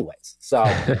hear it anyways. So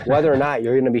whether or not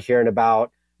you're going to be hearing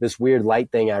about this weird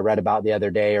light thing I read about the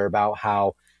other day, or about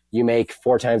how you make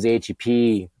 4 times the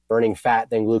ATP burning fat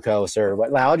than glucose, or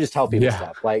what, I'll just tell people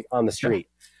stuff like on the street.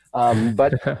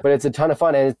 But it's a ton of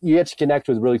fun, and you get to connect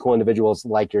with really cool individuals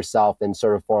like yourself and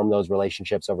sort of form those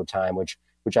relationships over time, which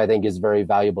I think is very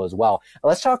valuable as well. And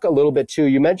let's talk a little bit too.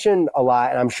 You mentioned a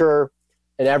lot, and I'm sure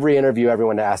in every interview,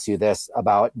 everyone asks you this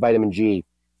about vitamin G,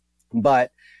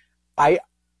 but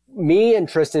me and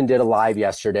Tristan did a live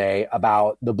yesterday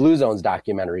about the Blue Zones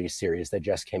documentary series that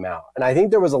just came out. And I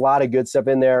think there was a lot of good stuff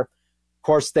in there. Of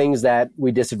course, things that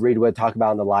we disagreed with, talk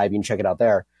about in the live, you can check it out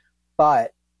there.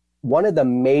 But one of the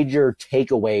major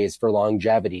takeaways for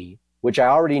longevity, which I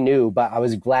already knew, but I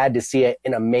was glad to see it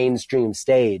in a mainstream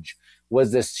stage,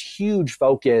 was this huge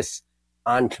focus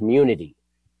on community.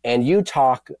 And you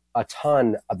talk a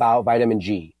ton about vitamin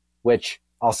G, which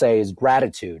I'll say is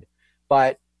gratitude.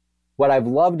 But what I've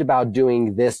loved about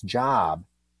doing this job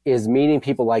is meeting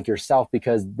people like yourself,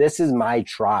 because this is my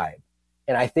tribe.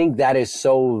 And I think that is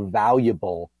so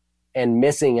valuable and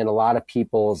missing in a lot of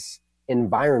people's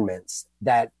environments,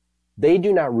 that they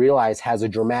do not realize has a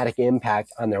dramatic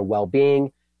impact on their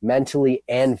well-being, mentally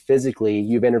and physically.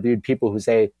 You've interviewed people who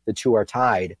say the two are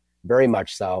tied, very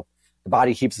much so. The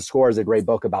Body Keeps the Score is a great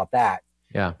book about that.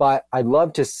 Yeah. But I'd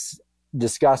love to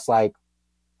discuss like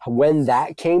when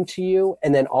that came to you,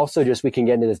 and then also just we can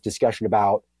get into this discussion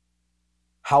about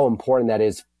how important that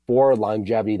is for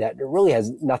longevity, that it really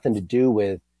has nothing to do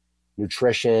with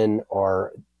nutrition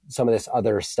or some of this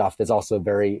other stuff that's also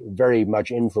very, very much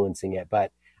influencing it.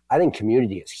 But I think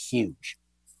community is huge.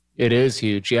 It is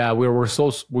huge. Yeah, we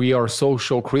are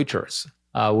social creatures.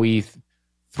 We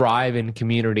thrive in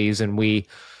communities, and we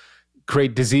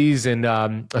create disease and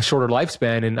a shorter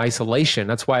lifespan in isolation.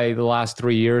 That's why the last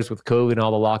 3 years with COVID and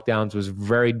all the lockdowns was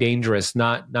very dangerous.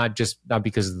 Not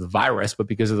because of the virus, but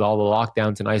because of all the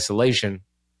lockdowns and isolation.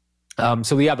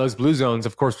 So yeah, those blue zones.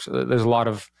 Of course, there's a lot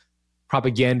of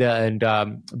propaganda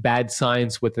and bad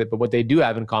science with it, but what they do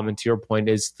have in common, to your point,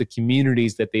 is the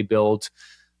communities that they build,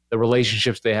 the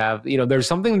relationships they have. You know, there's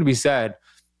something to be said,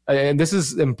 and this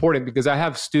is important because I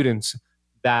have students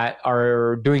that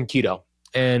are doing keto,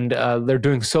 and they're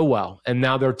doing so well. And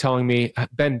now they're telling me,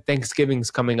 Ben,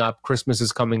 Thanksgiving's coming up, Christmas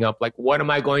is coming up. Like, what am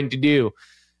I going to do?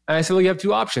 And I said, well, you have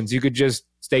two options. You could just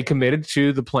stay committed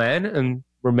to the plan and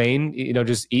remain,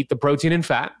 just eat the protein and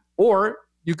fat, or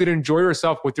you could enjoy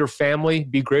yourself with your family,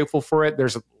 be grateful for it.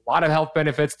 There's a lot of health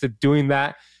benefits to doing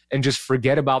that, and just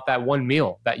forget about that one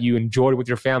meal that you enjoyed with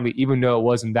your family, even though it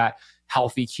wasn't that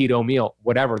healthy keto meal,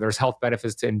 whatever. There's health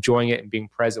benefits to enjoying it and being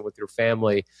present with your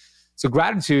family. So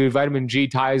gratitude, vitamin G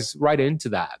ties right into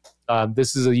that.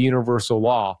 This is a universal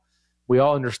law. We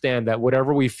all understand that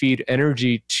whatever we feed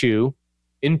energy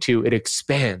into, it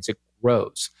expands, it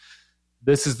grows.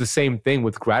 This is the same thing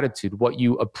with gratitude. What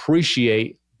you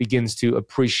appreciate begins to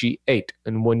appreciate.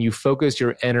 And when you focus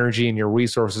your energy and your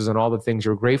resources on all the things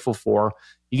you're grateful for,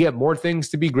 you get more things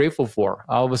to be grateful for.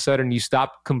 All of a sudden, you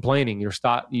stop complaining. You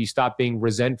stop being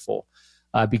resentful,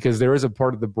 because there is a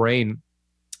part of the brain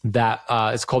that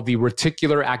is called the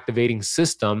reticular activating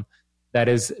system, that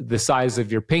is the size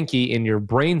of your pinky in your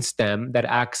brain stem, that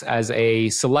acts as a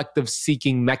selective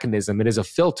seeking mechanism. It is a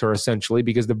filter, essentially,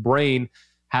 because the brain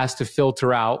has to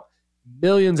filter out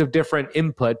millions of different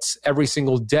inputs every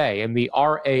single day. And the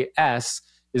RAS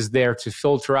is there to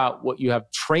filter out what you have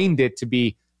trained it to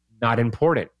be not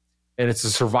important. And it's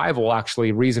a survival,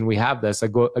 actually, reason we have this.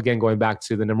 Going back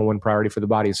to the number one priority for the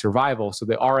body is survival. So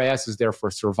the RAS is there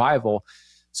for survival.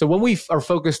 So when we are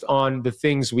focused on the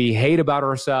things we hate about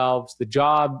ourselves, the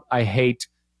job I hate,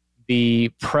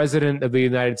 the president of the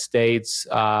United States,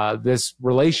 this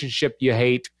relationship you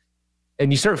hate,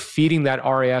 and you start feeding that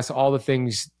RAS all the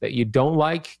things that you don't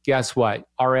like, guess what?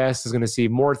 RAS is going to see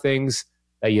more things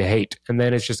that you hate. And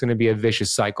then it's just going to be a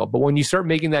vicious cycle. But when you start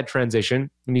making that transition,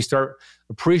 and you start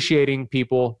appreciating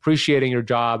people, appreciating your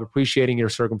job, appreciating your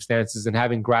circumstances, and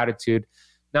having gratitude,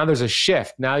 now there's a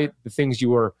shift. Now the things you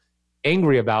were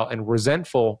angry about and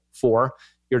resentful for,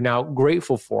 you're now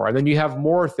grateful for. And then you have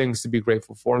more things to be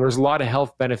grateful for. And there's a lot of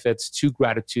health benefits to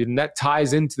gratitude. And that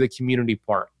ties into the community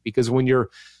part, because when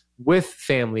you're with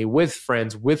family, with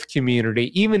friends, with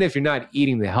community, even if you're not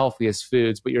eating the healthiest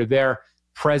foods, but you're there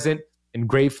present and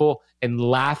grateful and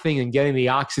laughing and getting the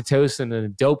oxytocin and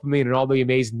the dopamine and all the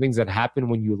amazing things that happen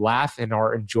when you laugh and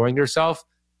are enjoying yourself,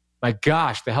 my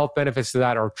gosh, the health benefits to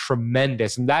that are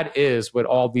tremendous. And that is what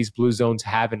all these blue zones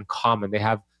have in common. They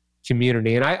have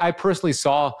community. And I personally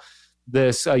saw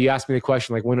this. You asked me the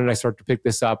question, like, when did I start to pick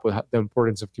this up with the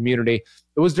importance of community?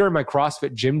 It was during my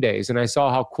CrossFit gym days. And I saw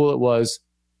how cool it was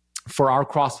for our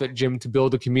CrossFit gym to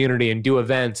build a community and do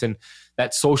events and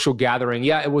that social gathering.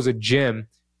 Yeah, it was a gym,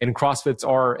 and CrossFits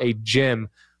are a gym,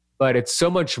 but it's so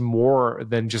much more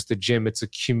than just a gym. It's a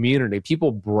community.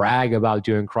 People brag about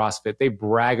doing CrossFit. They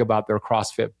brag about their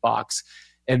CrossFit box.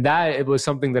 And that, it was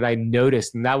something that I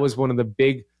noticed. And that was one of the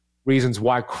big reasons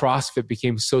why CrossFit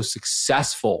became so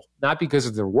successful, not because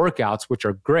of their workouts, which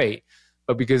are great,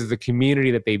 but because of the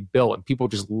community that they built, and people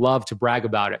just love to brag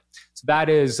about it. So that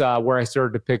is where I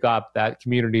started to pick up that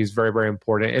community is very, very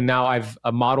important. And now I've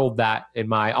modeled that in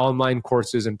my online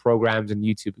courses and programs and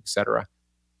YouTube, et cetera.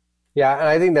 Yeah, and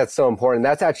I think that's so important.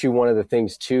 That's actually one of the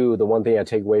things too. The one thing I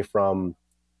take away from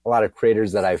a lot of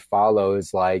creators that I follow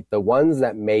is like the ones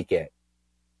that make it,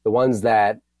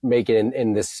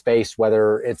 in this space,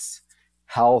 whether it's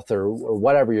health or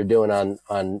whatever you're doing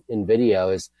in video,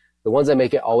 is the ones that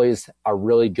make it always are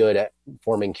really good at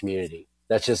forming community.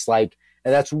 That's just like,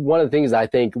 and that's one of the things I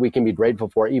think we can be grateful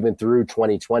for even through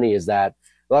 2020 is that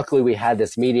luckily we had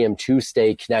this medium to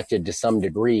stay connected to some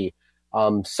degree.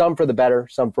 Some for the better,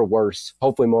 some for worse,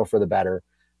 hopefully more for the better.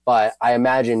 But I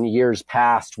imagine years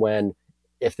past when,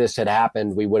 if this had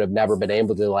happened, we would have never been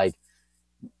able to like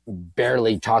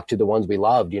barely talk to the ones we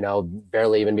loved,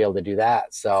 barely even be able to do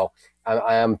that. So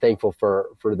I am thankful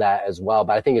for that as well.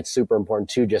 But I think it's super important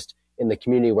too, just in the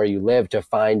community where you live, to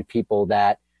find people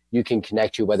that you can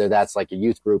connect to, whether that's like a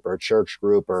youth group or a church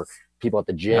group or people at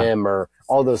the gym or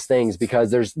all those things,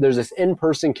 because there's this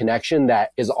in-person connection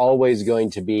that is always going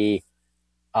to be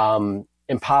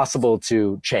impossible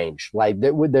to change. Like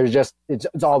there's just,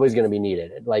 it's always going to be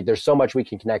needed. Like there's so much we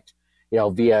can connect,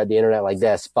 via the internet like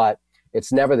this, but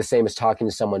it's never the same as talking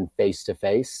to someone face to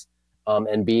face,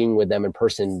 and being with them in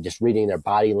person, just reading their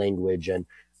body language and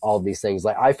all of these things.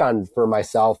 Like I found for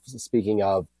myself, speaking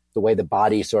of the way the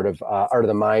body sort of, or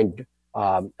the mind,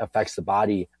 affects the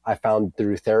body, I found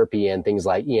through therapy and things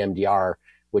like EMDR,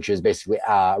 which is basically,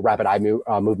 rapid eye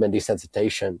movement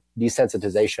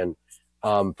desensitization,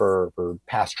 for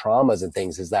past traumas and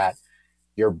things, is that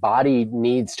your body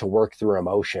needs to work through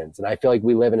emotions. And I feel like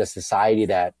we live in a society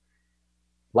that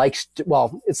likes to,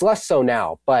 well, it's less so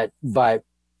now, but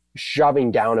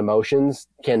shoving down emotions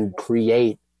can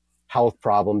create health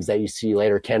problems that you see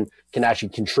later, can actually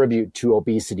contribute to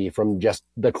obesity from just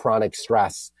the chronic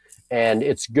stress. And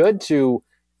it's good to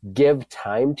give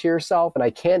time to yourself. And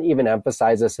I can't even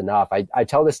emphasize this enough. I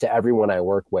tell this to everyone I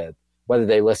work with, whether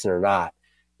they listen or not,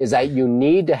 is that you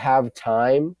need to have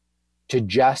time to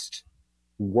just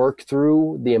work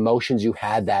through the emotions you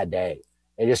had that day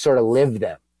and just sort of live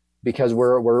them. Because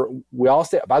we all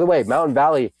stay, by the way, Mountain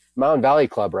Valley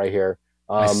Club right here.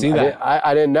 I see that.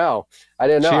 I didn't know.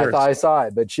 Cheers. I thought I saw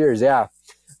it, but cheers. Yeah.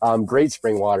 Great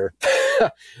spring water.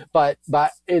 but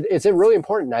it's really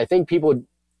important. I think people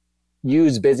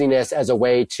use busyness as a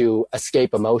way to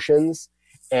escape emotions.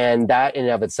 And that in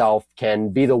and of itself can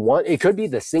be it could be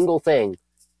the single thing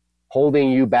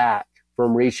holding you back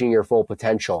from reaching your full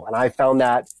potential. And I found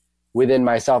that within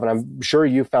myself, and I'm sure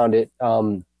you found it,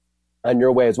 on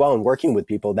your way as well, and working with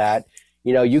people, that,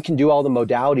 you can do all the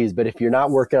modalities, but if you're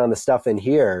not working on the stuff in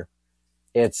here,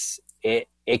 it's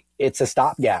a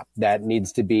stopgap that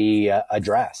needs to be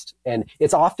addressed. And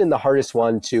it's often the hardest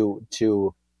one to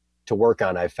work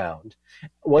on, I've found.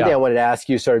 One thing I wanted to ask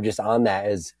you sort of just on that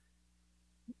is,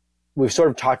 we've sort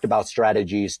of talked about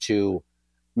strategies to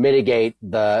mitigate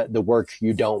the work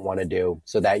you don't want to do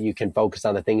so that you can focus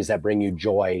on the things that bring you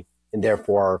joy and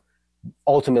therefore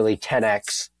ultimately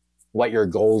 10x what your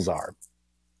goals are.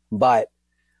 But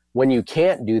when you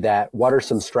can't do that, what are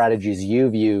some strategies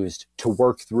you've used to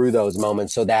work through those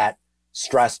moments so that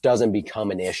stress doesn't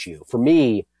become an issue? For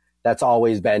me, that's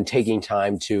always been taking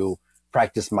time to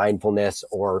practice mindfulness,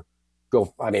 or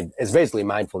it's basically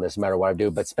mindfulness no matter what I do,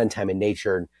 but spend time in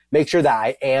nature and make sure that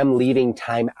I am leaving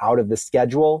time out of the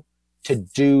schedule to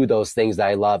do those things that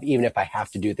I love, even if I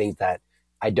have to do things that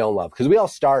I don't love. Because we all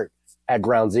start at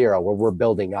ground zero where we're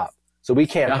building up. So we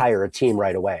can't hire a team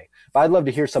right away. But I'd love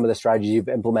to hear some of the strategies you've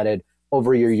implemented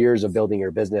over your years of building your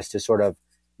business to sort of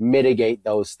mitigate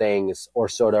those things, or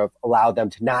sort of allow them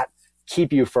to not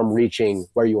keep you from reaching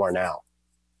where you are now.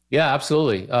 Yeah,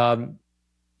 absolutely.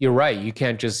 You're right. You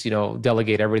can't just,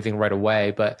 delegate everything right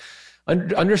away, but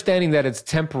understanding that it's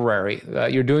temporary.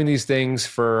 You're doing these things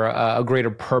for a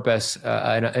greater purpose,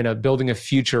 and building a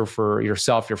future for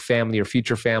yourself, your family, your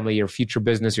future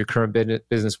business, your current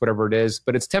business, whatever it is,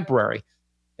 but it's temporary.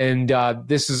 And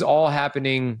this is all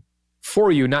happening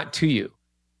for you, not to you.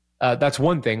 That's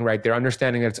one thing right there,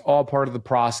 understanding that it's all part of the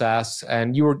process.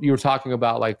 And you were talking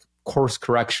about like course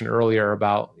correction earlier,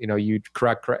 about, you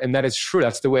correct. And that is true.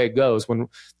 That's the way it goes. When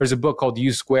there's a book called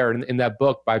U Squared, in that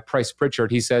book by Price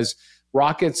Pritchard, he says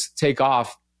rockets take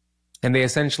off and they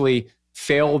essentially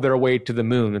fail their way to the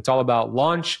moon. It's all about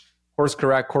launch, course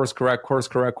correct,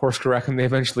 and they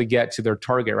eventually get to their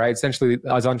target, right? Essentially,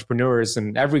 as entrepreneurs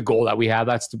and every goal that we have,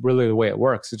 that's really the way it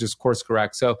works. It's just course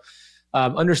correct. So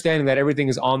understanding that everything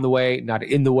is on the way, not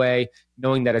in the way,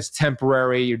 knowing that it's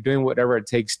temporary, you're doing whatever it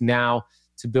takes now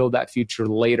to build that future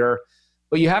later.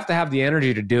 But you have to have the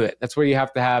energy to do it. That's where you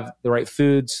have to have the right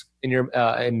foods in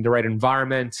the right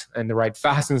environment and the right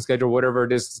fasting schedule, whatever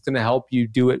it is, it's going to help you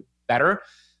do it better.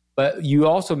 But you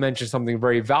also mentioned something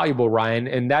very valuable, Ryan,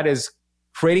 and that is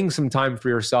creating some time for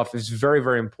yourself is very,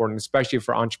 very important, especially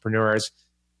for entrepreneurs.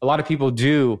 A lot of people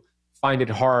do find it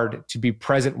hard to be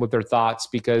present with their thoughts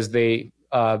because they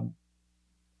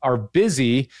are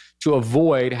busy to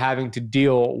avoid having to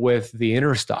deal with the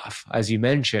inner stuff, as you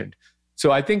mentioned.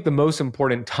 So I think the most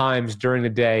important times during the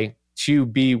day to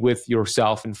be with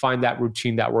yourself and find that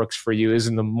routine that works for you is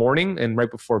in the morning and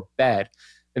right before bed.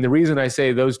 And the reason I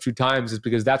say those two times is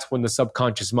because that's when the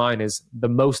subconscious mind is the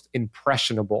most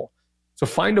impressionable. So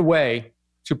find a way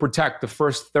to protect the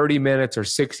first 30 minutes or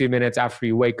 60 minutes after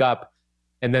you wake up,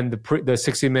 and then the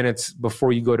 60 minutes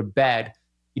before you go to bed.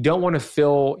 You don't want to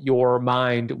fill your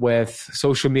mind with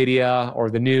social media or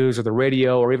the news or the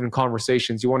radio or even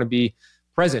conversations. You want to be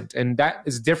present. And that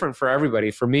is different for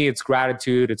everybody. For me, it's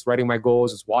gratitude. It's writing my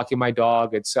goals. It's walking my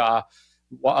dog. It's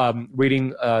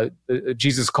reading the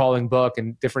Jesus Calling book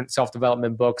and different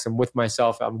self-development books. I'm with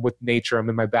myself. I'm with nature. I'm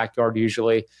in my backyard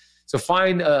usually. So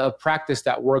find a practice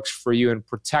that works for you and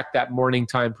protect that morning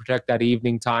time, protect that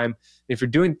evening time. If you're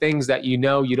doing things that you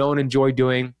know you don't enjoy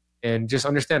doing, and just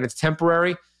understand it's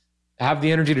temporary, have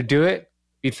the energy to do it,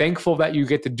 be thankful that you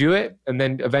get to do it, and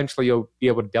then eventually you'll be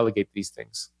able to delegate these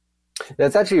things.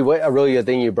 That's actually a really good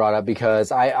thing you brought up,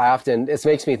 because I often, this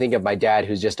makes me think of my dad,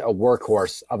 who's just a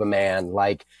workhorse of a man,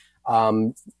 like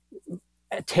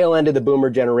tail end of the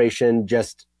boomer generation,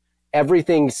 just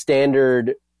everything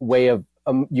standard way of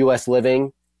U.S.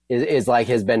 living is like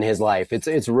has been his life. It's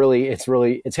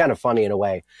kind of funny in a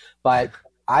way, but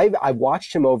I've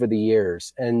watched him over the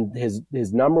years, and his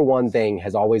number one thing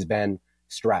has always been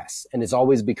stress. And it's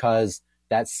always because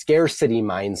that scarcity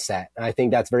mindset. And I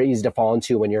think that's very easy to fall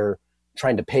into when you're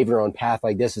trying to pave your own path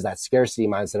like this, is that scarcity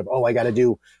mindset of, oh, I got to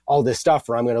do all this stuff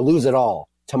or I'm going to lose it all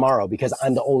tomorrow because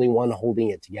I'm the only one holding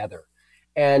it together.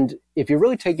 And if you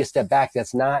really take a step back,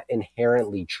 that's not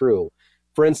inherently true.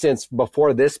 For instance,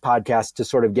 before this podcast, to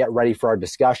sort of get ready for our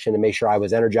discussion and make sure I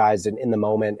was energized and in the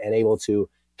moment and able to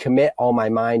commit all my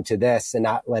mind to this and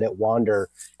not let it wander,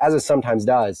 as it sometimes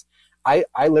does, I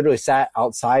literally sat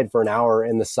outside for an hour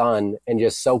in the sun and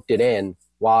just soaked it in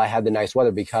while I had the nice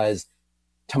weather, because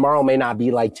tomorrow may not be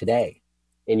like today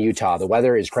in Utah. The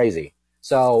weather is crazy.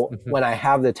 So when I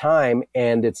have the time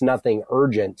and it's nothing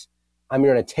urgent, I'm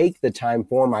going to take the time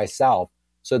for myself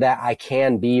so that I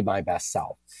can be my best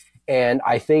self. And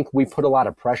I think we put a lot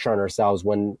of pressure on ourselves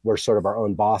when we're sort of our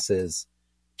own bosses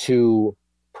to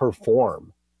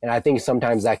perform. And I think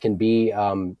sometimes that can be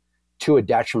to a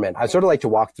detriment. I sort of like to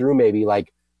walk through maybe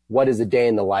like, what is a day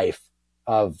in the life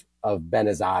of Ben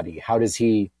Azadi? How does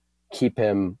he keep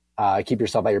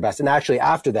yourself at your best? And actually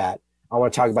after that, I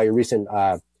want to talk about your recent,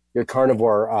 your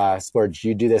carnivore splurge.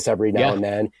 You do this every now and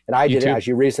then. And I did it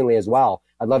actually recently as well.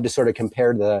 I'd love to sort of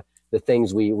compare the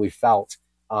things we felt.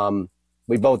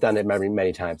 We've both done it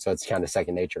many times, so it's kind of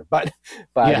second nature, but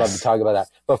I'd love to talk about that.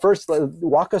 But first,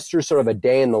 walk us through sort of a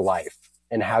day in the life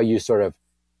and how you sort of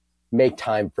make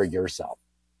time for yourself.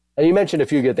 And you mentioned a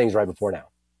few good things right before now.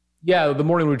 Yeah, the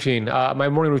morning routine. My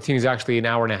morning routine is actually an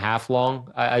hour and a half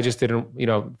long. I just didn't,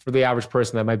 for the average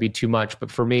person, that might be too much,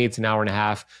 but for me, it's an hour and a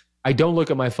half. I don't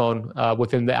look at my phone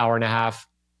within the hour and a half.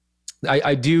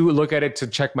 I do look at it to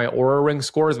check my Oura Ring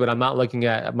scores, but I'm not looking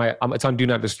at it's on Do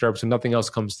Not Disturb, so nothing else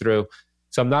comes through.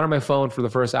 So I'm not on my phone for the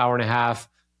first hour and a half.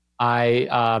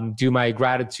 I do my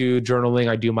gratitude journaling.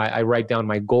 I write down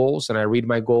my goals and I read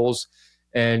my goals,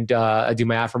 and I do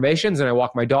my affirmations, and I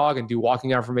walk my dog and do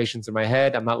walking affirmations in my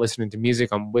head. I'm not listening to music.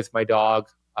 I'm with my dog.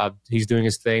 He's doing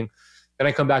his thing. Then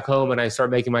I come back home and I start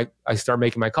making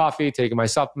my coffee, taking my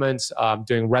supplements,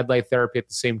 doing red light therapy at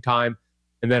the same time.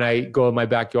 And then I go in my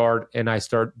backyard and I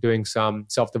start doing some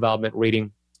self-development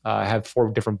reading. I have 4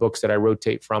 different books that I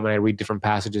rotate from, and I read different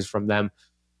passages from them.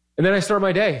 And then I start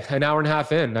my day an hour and a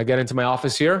half in. I get into my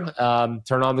office here,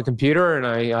 turn on the computer, and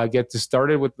I get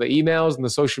started with the emails and the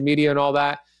social media and all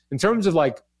that. In terms of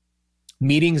like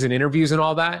meetings and interviews and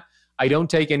all that, I don't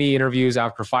take any interviews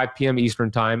after 5 p.m.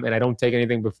 Eastern time, and I don't take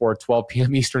anything before 12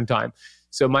 p.m. Eastern time.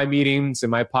 So my meetings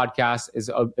and my podcast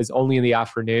is only in the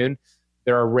afternoon.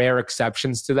 There are rare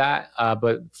exceptions to that,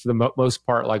 but for the most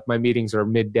part, like my meetings are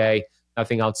midday,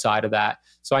 nothing outside of that.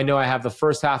 So I know I have the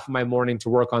first half of my morning to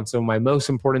work on some of my most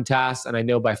important tasks, and I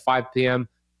know by 5 p.m.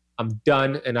 I'm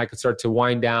done, and I can start to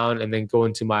wind down and then go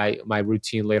into my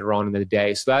routine later on in the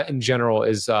day. So that in general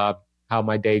is how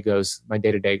my day goes, my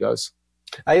day-to-day goes.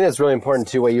 I think that's really important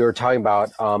too, what you were talking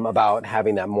about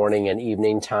having that morning and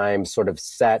evening time sort of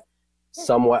set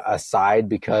somewhat aside,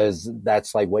 because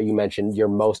that's like what you mentioned, you're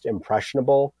most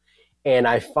impressionable. And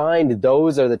I find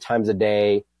those are the times of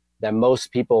day that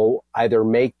most people either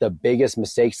make the biggest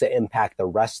mistakes that impact the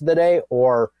rest of the day,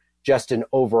 or just an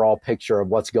overall picture of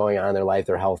what's going on in their life,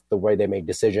 their health, the way they make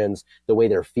decisions, the way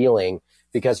they're feeling.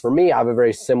 Because for me, I have a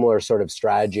very similar sort of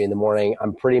strategy in the morning.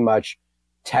 I'm pretty much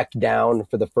tech down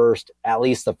for at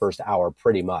least the first hour,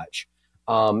 pretty much.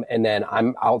 And then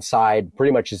I'm outside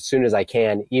pretty much as soon as I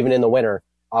can, even in the winter.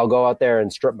 I'll go out there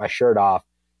and strip my shirt off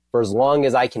for as long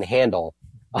as I can handle.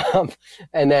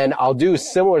 And then I'll do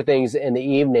similar things in the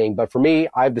evening. But for me,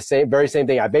 I have the very same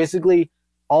thing. I basically,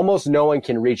 almost no one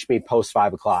can reach me post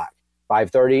 5 o'clock.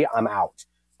 5:30, I'm out.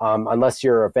 Unless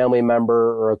you're a family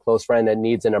member or a close friend that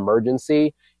needs an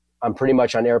emergency, I'm pretty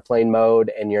much on airplane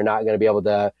mode and you're not going to be able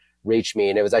to reach me.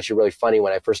 And it was actually really funny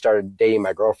when I first started dating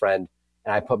my girlfriend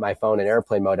and I put my phone in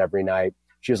airplane mode every night.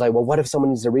 She was like, well, what if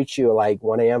someone needs to reach you at like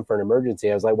 1 a.m. for an emergency?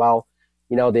 I was like, well,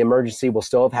 the emergency will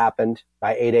still have happened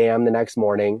by 8 a.m. the next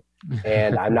morning.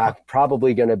 And I'm not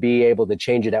probably going to be able to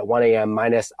change it at 1 a.m.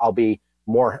 minus I'll be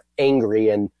more angry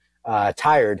and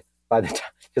tired by the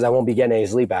time, because I won't be getting any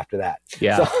sleep after that.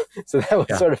 Yeah. So that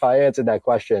was sort of how I answered that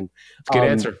question. It's a good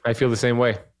answer. I feel the same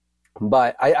way.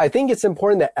 But I think it's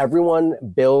important that everyone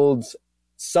builds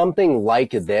something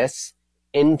like this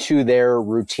into their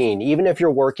routine. Even if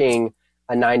you're working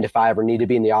a 9 to 5 or need to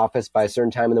be in the office by a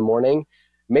certain time in the morning,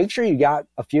 make sure you got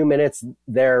a few minutes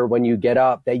there when you get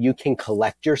up that you can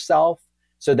collect yourself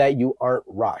so that you aren't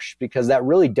rushed, because that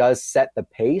really does set the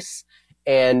pace.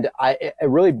 And it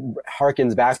really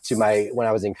harkens back to when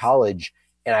I was in college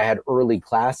and I had early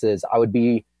classes. I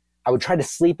would try to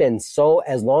sleep in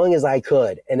as long as I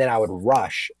could, and then I would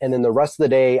rush. And then the rest of the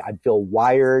day, I'd feel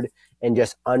wired and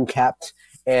just unkept.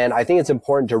 And I think it's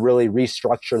important to really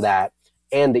restructure that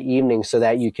and the evening so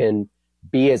that you can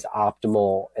be as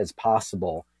optimal as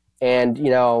possible. And,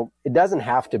 it doesn't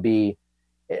have to be,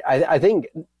 I think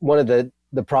one of the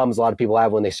problems a lot of people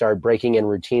have when they start breaking in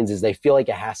routines is they feel like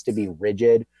it has to be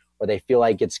rigid, or they feel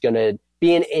like it's going to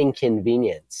be an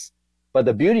inconvenience. But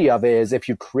the beauty of it is if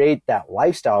you create that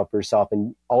lifestyle for yourself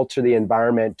and alter the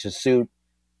environment to suit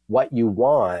what you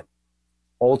want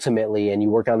ultimately, and you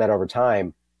work on that over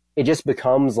time, it just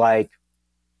becomes like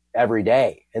every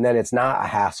day. And then it's not a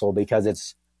hassle because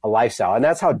it's a lifestyle. And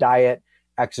that's how diet,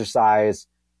 exercise,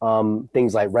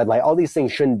 things like red light, all these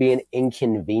things shouldn't be an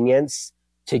inconvenience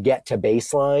to get to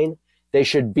baseline. They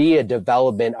should be a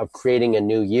development of creating a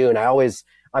new you. And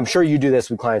I'm sure you do this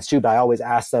with clients too, but I always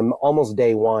ask them almost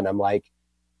day one, I'm like,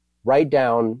 write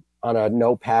down on a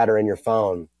notepad or in your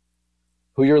phone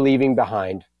who you're leaving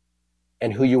behind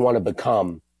and who you want to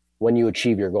become when you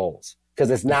achieve your goals. Because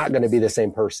it's not going to be the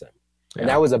same person. Yeah. And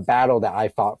that was a battle that I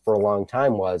fought for a long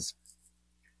time and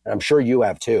I'm sure you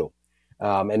have too.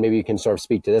 And maybe you can sort of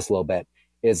speak to this a little bit,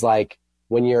 is like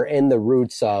when you're in the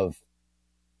roots of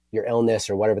your illness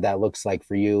or whatever that looks like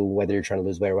for you, whether you're trying to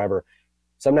lose weight or whatever,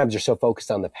 sometimes you're so focused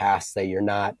on the past that you're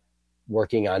not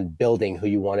working on building who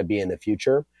you want to be in the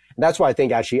future. And that's why I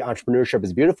think actually entrepreneurship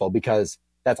is beautiful, because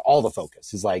that's all the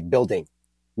focus is like building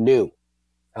new.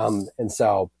 And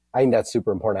so I think that's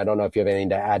super important. I don't know if you have anything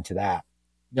to add to that.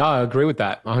 No, I agree with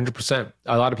that 100%.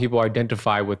 A lot of people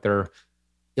identify with their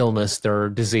illness, their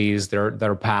disease,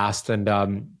 their past,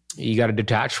 and you got to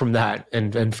detach from that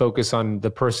and focus on the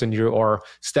person you are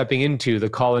stepping into, the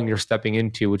calling you're stepping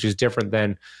into, which is different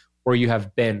than where you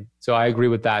have been. So I agree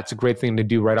with that. It's a great thing to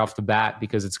do right off the bat,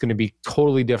 because it's going to be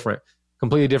totally different,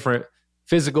 completely different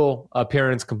physical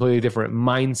appearance, completely different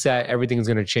mindset. Everything is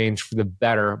going to change for the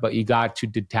better, but you got to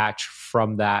detach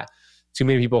from that. Too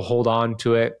many people hold on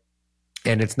to it,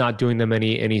 and it's not doing them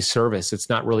any service. It's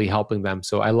not really helping them.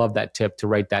 So I love that tip to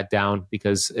write that down,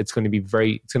 because it's going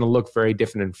to look very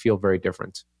different and feel very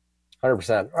different.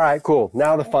 100%. All right, cool.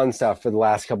 Now the fun stuff for the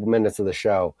last couple minutes of the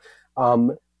show.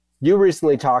 You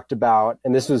recently talked about,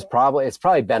 and it's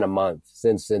probably been a month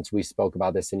since we spoke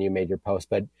about this and you made your post,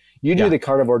 but you do the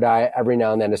carnivore diet every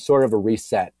now and then as sort of a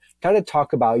reset. Kind of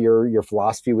talk about your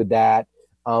philosophy with that,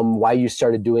 why you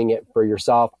started doing it for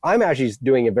yourself. I'm actually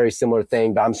doing a very similar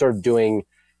thing, but I'm sort of doing,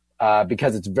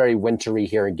 because it's very wintry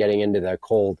here and getting into the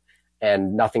cold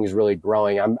and nothing's really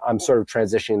growing. I'm sort of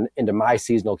transitioning into my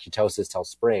seasonal ketosis till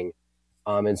spring,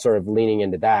 and sort of leaning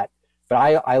into that.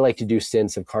 But I like to do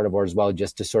stints of carnivore as well,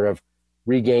 just to sort of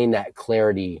regain that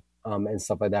clarity, and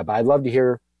stuff like that. But I'd love to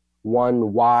hear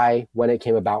why, when it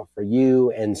came about for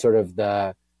you, and sort of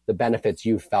the benefits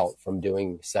you felt from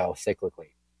doing so cyclically.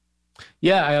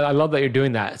 Yeah, I love that you're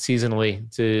doing that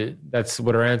seasonally. That's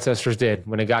what our ancestors did.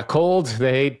 When it got cold,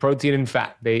 they ate protein and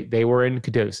fat. They were in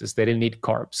ketosis. They didn't eat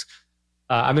carbs.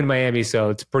 I'm in Miami, so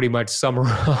it's pretty much summer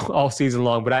all season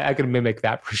long, but I can mimic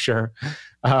that for sure.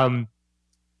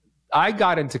 I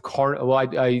got into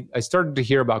I started to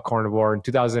hear about carnivore in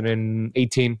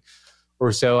 2018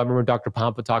 or so. I remember Dr.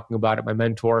 Pompa talking about it, my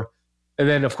mentor. And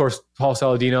then, of course, Paul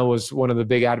Saladino was one of the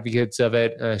big advocates of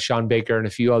it, Sean Baker and a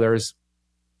few others.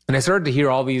 And I started to hear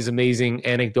all these amazing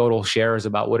anecdotal shares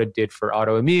about what it did for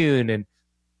autoimmune and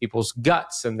people's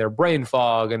guts and their brain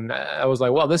fog. And I was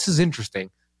like, well, this is interesting.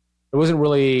 There wasn't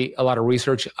really a lot of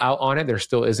research out on it. There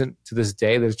still isn't to this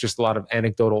day. There's just a lot of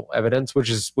anecdotal evidence, which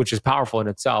is powerful in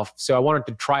itself. So I wanted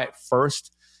to try it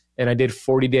first, and I did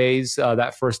 40 days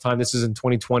that first time. This is in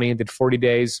 2020. I did 40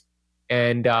 days,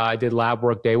 and I did lab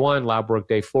work day 1, lab work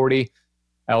day 40.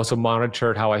 I also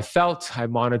monitored how I felt. I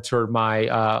monitored my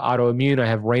autoimmune. I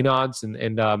have Raynaud's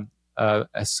and I'm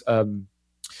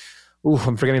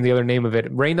forgetting the other name of it.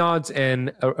 Raynaud's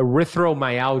and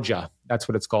erythromyalgia. That's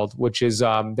what it's called, which is,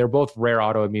 they're both rare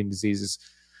autoimmune diseases.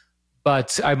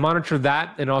 But I monitored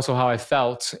that and also how I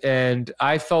felt. And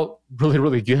I felt really,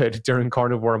 really good during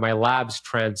carnivore. My labs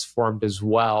transformed as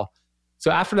well.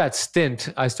 So after that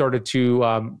stint, I started to,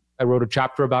 I wrote a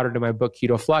chapter about it in my book,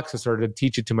 Keto Flex. I started to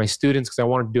teach it to my students because I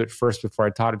wanted to do it first before I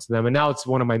taught it to them. And now it's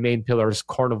one of my main pillars,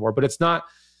 carnivore. But it's not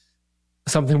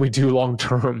something we do long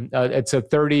term. It's a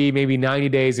 30, maybe 90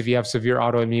 days if you have severe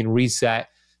autoimmune reset,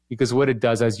 because what it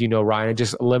does, as you know, Ryan, it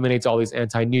just eliminates all these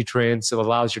anti-nutrients. It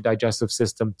allows your digestive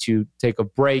system to take a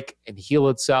break and heal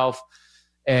itself.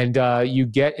 And you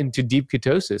get into deep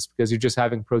ketosis because you're just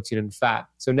having protein and fat.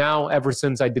 So now, ever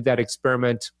since I did that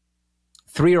experiment,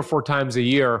 3 or 4 times a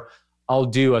year, I'll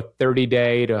do a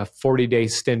 30-day to 40-day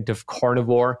stint of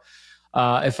carnivore.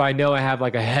 If I know I have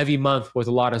like a heavy month with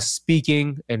a lot of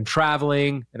speaking and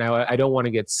traveling, and I don't want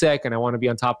to get sick and I want to be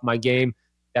on top of my game,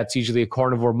 that's usually a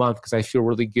carnivore month because I feel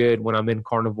really good when I'm in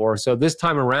carnivore. So this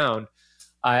time around,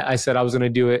 I said I was going to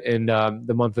do it in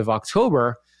the month of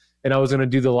October, and I was going to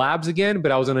do the labs again,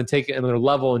 but I was going to take it another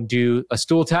level and do a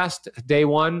stool test day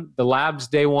 1, the labs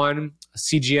day 1,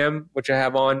 CGM, which I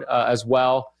have on as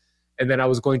well. And then I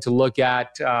was going to look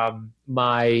at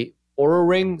my Oura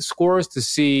Ring scores to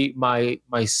see my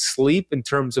sleep in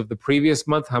terms of the previous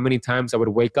month, how many times I would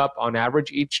wake up on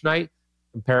average each night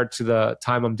compared to the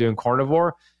time I'm doing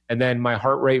carnivore. And then my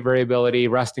heart rate variability,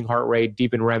 resting heart rate,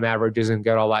 deep in REM averages, and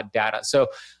get all that data. So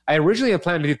I originally had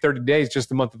planned to do 30 days just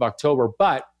the month of October,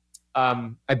 but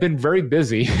I've been very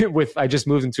busy I just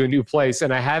moved into a new place,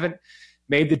 and I haven't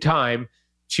made the time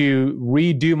to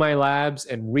redo my labs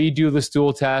and redo the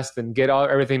stool test and get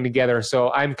everything together.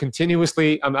 So I'm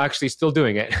actually still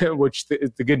doing it, which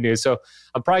is the good news. So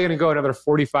I'm probably going to go another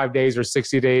 45 days or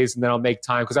 60 days, and then I'll make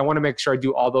time because I want to make sure I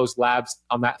do all those labs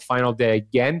on that final day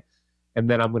again, and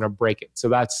then I'm going to break it. So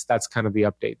that's kind of the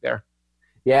update there.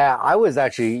 Yeah, I was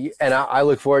actually, and I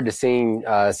look forward to seeing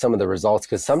some of the results,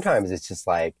 because sometimes it's just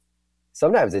like,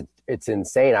 sometimes it's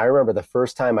insane. I remember the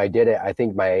first time I did it, I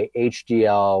think my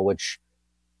HDL, which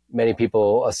many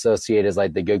people associate as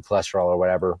like the good cholesterol or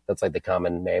whatever. That's like the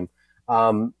common name.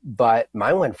 But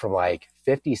mine went from like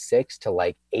 56 to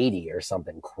like 80 or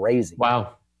something crazy.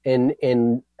 Wow.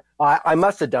 I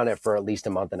must have done it for at least a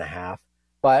month and a half.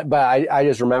 But I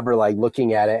just remember like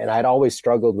looking at it, and I'd always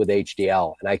struggled with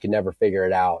HDL and I could never figure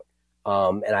it out.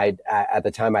 And at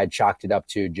the time I'd chalked it up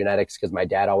to genetics because my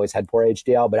dad always had poor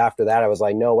HDL. But after that, I was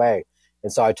like, no way.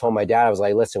 And so I told my dad, I was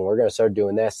like, listen, we're going to start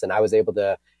doing this. And I was able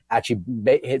to actually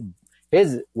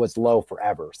his was low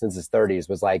forever since his 30s,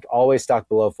 was like always stuck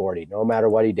below 40, no matter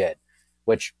what he did,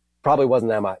 which probably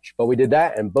wasn't that much. But we did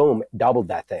that and boom, doubled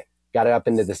that thing, got it up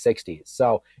into the 60s.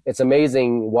 So it's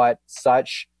amazing what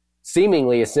such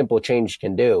seemingly a simple change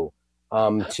can do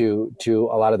to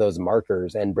a lot of those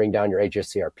markers and bring down your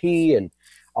HSCRP and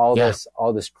all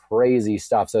this crazy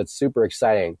stuff. So it's super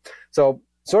exciting. So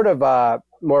sort of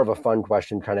more of a fun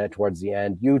question kind of towards the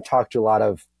end. You talked to a lot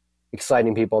of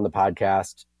exciting people on the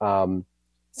podcast.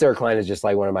 Sarah Klein is just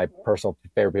like one of my personal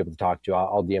favorite people to talk to.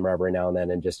 I'll DM her every now and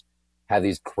then and just have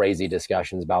these crazy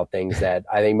discussions about things that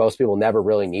I think most people never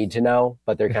really need to know,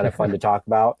 but they're kind of fun to talk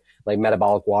about, like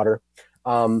metabolic water.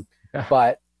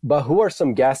 But who are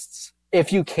some guests,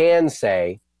 if you can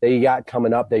say, that you got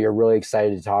coming up that you're really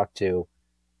excited to talk to?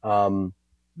 Some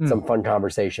fun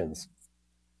conversations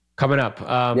coming up.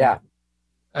 Yeah.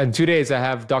 In 2 days, I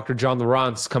have Dr. John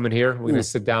Lawrence coming here. We're going to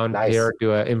sit down here,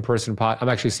 do an in-person pod. I'm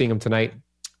actually seeing him tonight.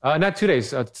 Not 2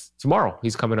 days, tomorrow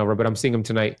he's coming over, but I'm seeing him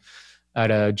tonight at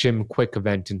a Jim Quick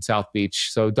event in South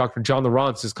Beach. So Dr. John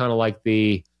Lawrence is kind of like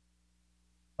a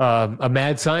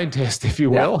mad scientist, if you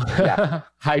will. Yeah.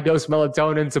 High dose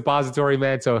melatonin suppository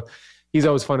man. So he's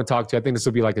always fun to talk to. I think this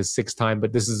will be like his 6th time,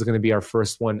 but this is going to be our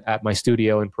first one at my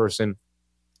studio in person.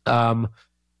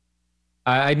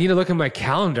 I need to look at my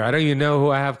calendar. I don't even know who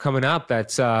I have coming up.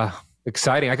 That's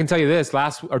exciting. I can tell you this: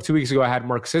 2 weeks ago, I had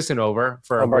Mark Sisson over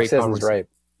for a great conversation. Right?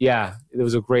 Yeah, it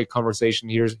was a great conversation.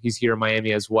 He's here in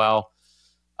Miami as well.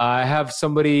 I have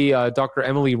somebody, Dr.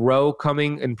 Emily Rowe,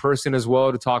 coming in person as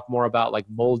well to talk more about like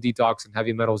mold detox and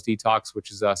heavy metals detox,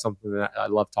 which is something that I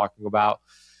love talking about.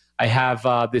 I have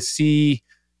the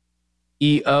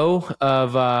CEO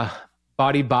of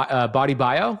Body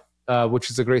Bio, which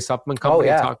is a great supplement company.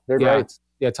 Oh yeah, they're great.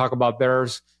 Yeah, talk about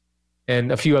theirs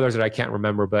and a few others that I can't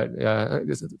remember, but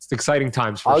it's exciting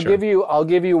times for sure. I'll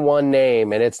give you one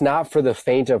name, and it's not for the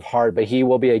faint of heart, but he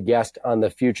will be a guest on the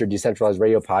future Decentralized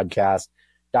Radio podcast.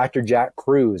 Dr. Jack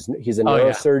Cruz. He's a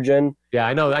neurosurgeon. Yeah,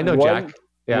 I know Jack.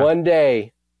 Yeah. One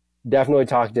day, definitely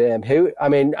talk to him. I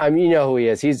mean, you know who he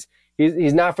is. He's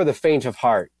not for the faint of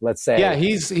heart, let's say. Yeah,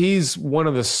 he's one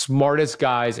of the smartest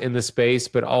guys in the space,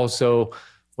 but also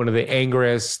one of the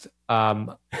angriest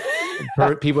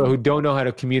people who don't know how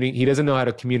to communicate. He doesn't know how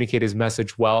to communicate his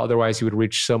message well. Otherwise, he would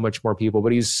reach so much more people.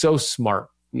 But he's so smart.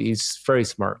 He's very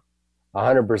smart.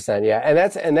 100%. Yeah.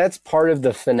 And that's part of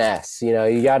the finesse. You know,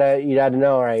 you gotta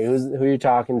know, all right, who you're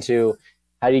talking to,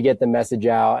 how do you get the message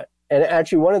out? And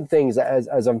actually one of the things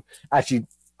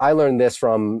I learned this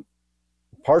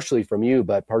partially from you,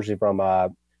 but partially from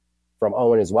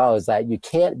Owen as well, is that you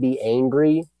can't be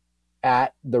angry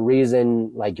at the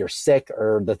reason like you're sick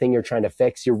or the thing you're trying to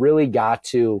fix. You really got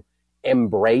to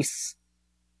embrace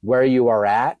where you are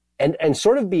at and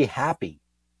sort of be happy.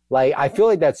 Like, I feel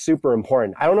like that's super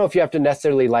important. I don't know if you have to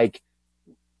necessarily like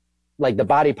the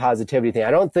body positivity thing.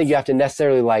 I don't think you have to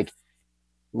necessarily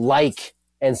like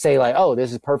and say like, oh,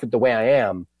 this is perfect the way I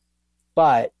am.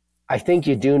 But I think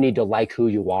you do need to like who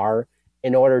you are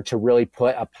in order to really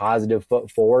put a positive foot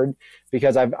forward,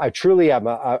 because I truly am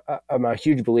I'm a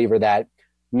huge believer that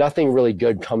nothing really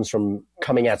good comes from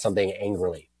coming at something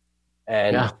angrily,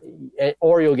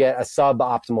 or you'll get a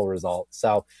suboptimal result.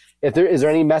 So is there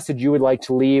any message you would like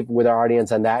to leave with our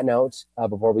audience on that note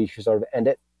before we sort of end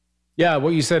it? Yeah,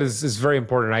 what you said is very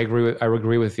important. I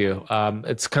agree with you.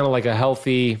 It's kind of like a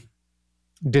healthy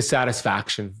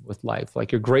dissatisfaction with life.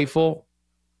 Like, you're grateful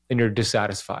and you're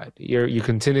dissatisfied. You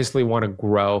continuously want to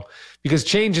grow, because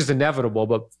change is inevitable,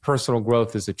 but personal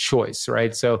growth is a choice,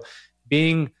 right? So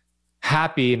being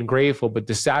happy and grateful but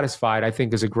dissatisfied, I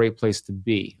think, is a great place to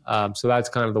be. So that's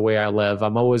kind of the way I live.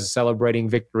 I'm always celebrating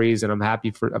victories and I'm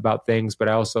happy about things, but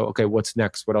I also, okay, what's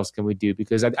next? What else can we do?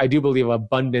 Because I do believe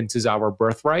abundance is our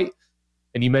birthright.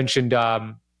 And you mentioned,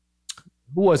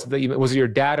 who was it? Was it your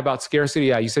dad about scarcity?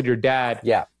 Yeah, you said your dad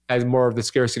has more of the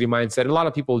scarcity mindset. And a lot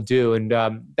of people do. And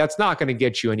that's not going to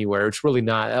get you anywhere. It's really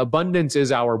not. Abundance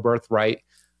is our birthright.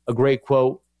 A great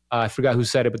quote. I forgot who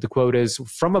said it, but the quote is,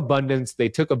 from abundance, they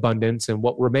took abundance, and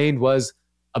what remained was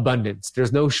abundance.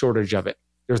 There's no shortage of it.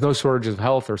 There's no shortage of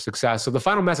health or success. So the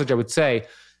final message I would say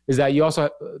is that you also,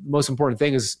 the most important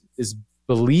thing is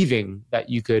believing that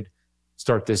you could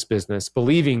start this business,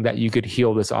 believing that you could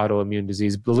heal this autoimmune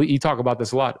disease. You talk about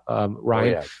this a lot, Ryan. Oh,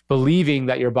 yeah. Believing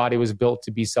that your body was built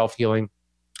to be self-healing.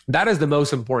 That is the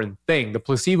most important thing. The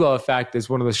placebo effect is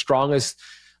one of the strongest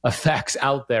effects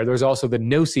out there. There's also the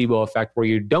nocebo effect, where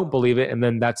you don't believe it, and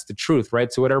then that's the truth,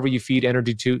 right? So whatever you feed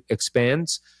energy to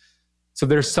expands. So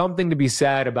there's something to be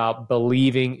said about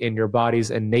believing in your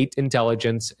body's innate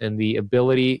intelligence and the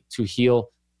ability to heal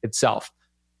itself.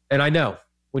 And I know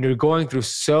when you're going through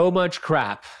so much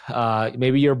crap,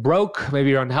 maybe you're broke, maybe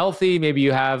you're unhealthy, maybe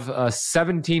you have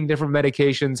 17 different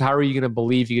medications. How are you going to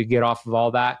believe you could get off of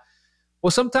all that? Well,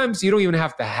 sometimes you don't even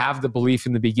have to have the belief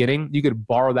in the beginning. You could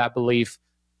borrow that belief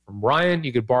from Ryan.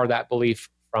 You could borrow that belief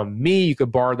from me. You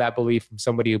could borrow that belief from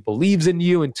somebody who believes in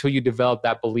you until you develop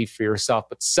that belief for yourself.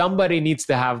 But somebody needs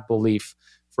to have belief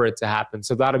for it to happen.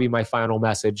 So that'll be my final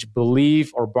message.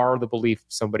 Believe or borrow the belief from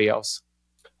somebody else.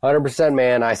 100%,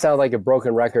 man. I sound like a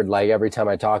broken record like every time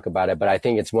I talk about it, but I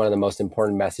think it's one of the most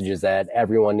important messages that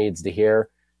everyone needs to hear,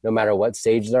 no matter what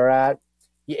stage they're at.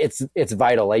 It's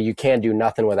vital. Like, you can't do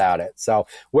nothing without it. So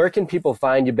where can people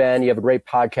find you, Ben? You have a great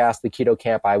podcast, The Keto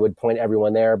Camp. I would point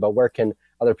everyone there, but where can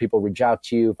other people reach out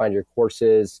to you, find your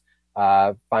courses,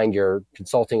 find your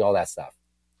consulting, all that stuff?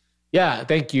 Yeah.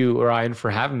 Thank you, Ryan, for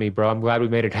having me, bro. I'm glad we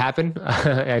made it happen.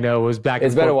 I know it was back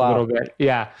and forth a little bit.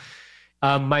 Yeah.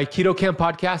 My Keto Camp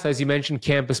podcast, as you mentioned,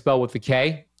 camp is spelled with a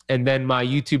K. And then my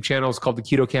YouTube channel is called the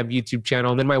Keto Camp YouTube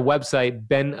channel. And then my website,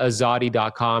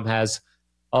 benazadi.com, has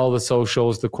all the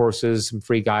socials, the courses, some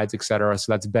free guides, etc.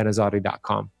 So that's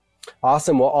benazadi.com.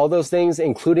 Awesome. Well, all those things,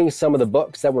 including some of the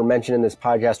books that were mentioned in this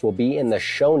podcast, will be in the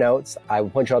show notes. I will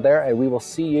point you out there, and we will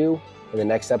see you in the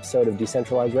next episode of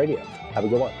Decentralized Radio. Have a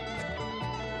good one.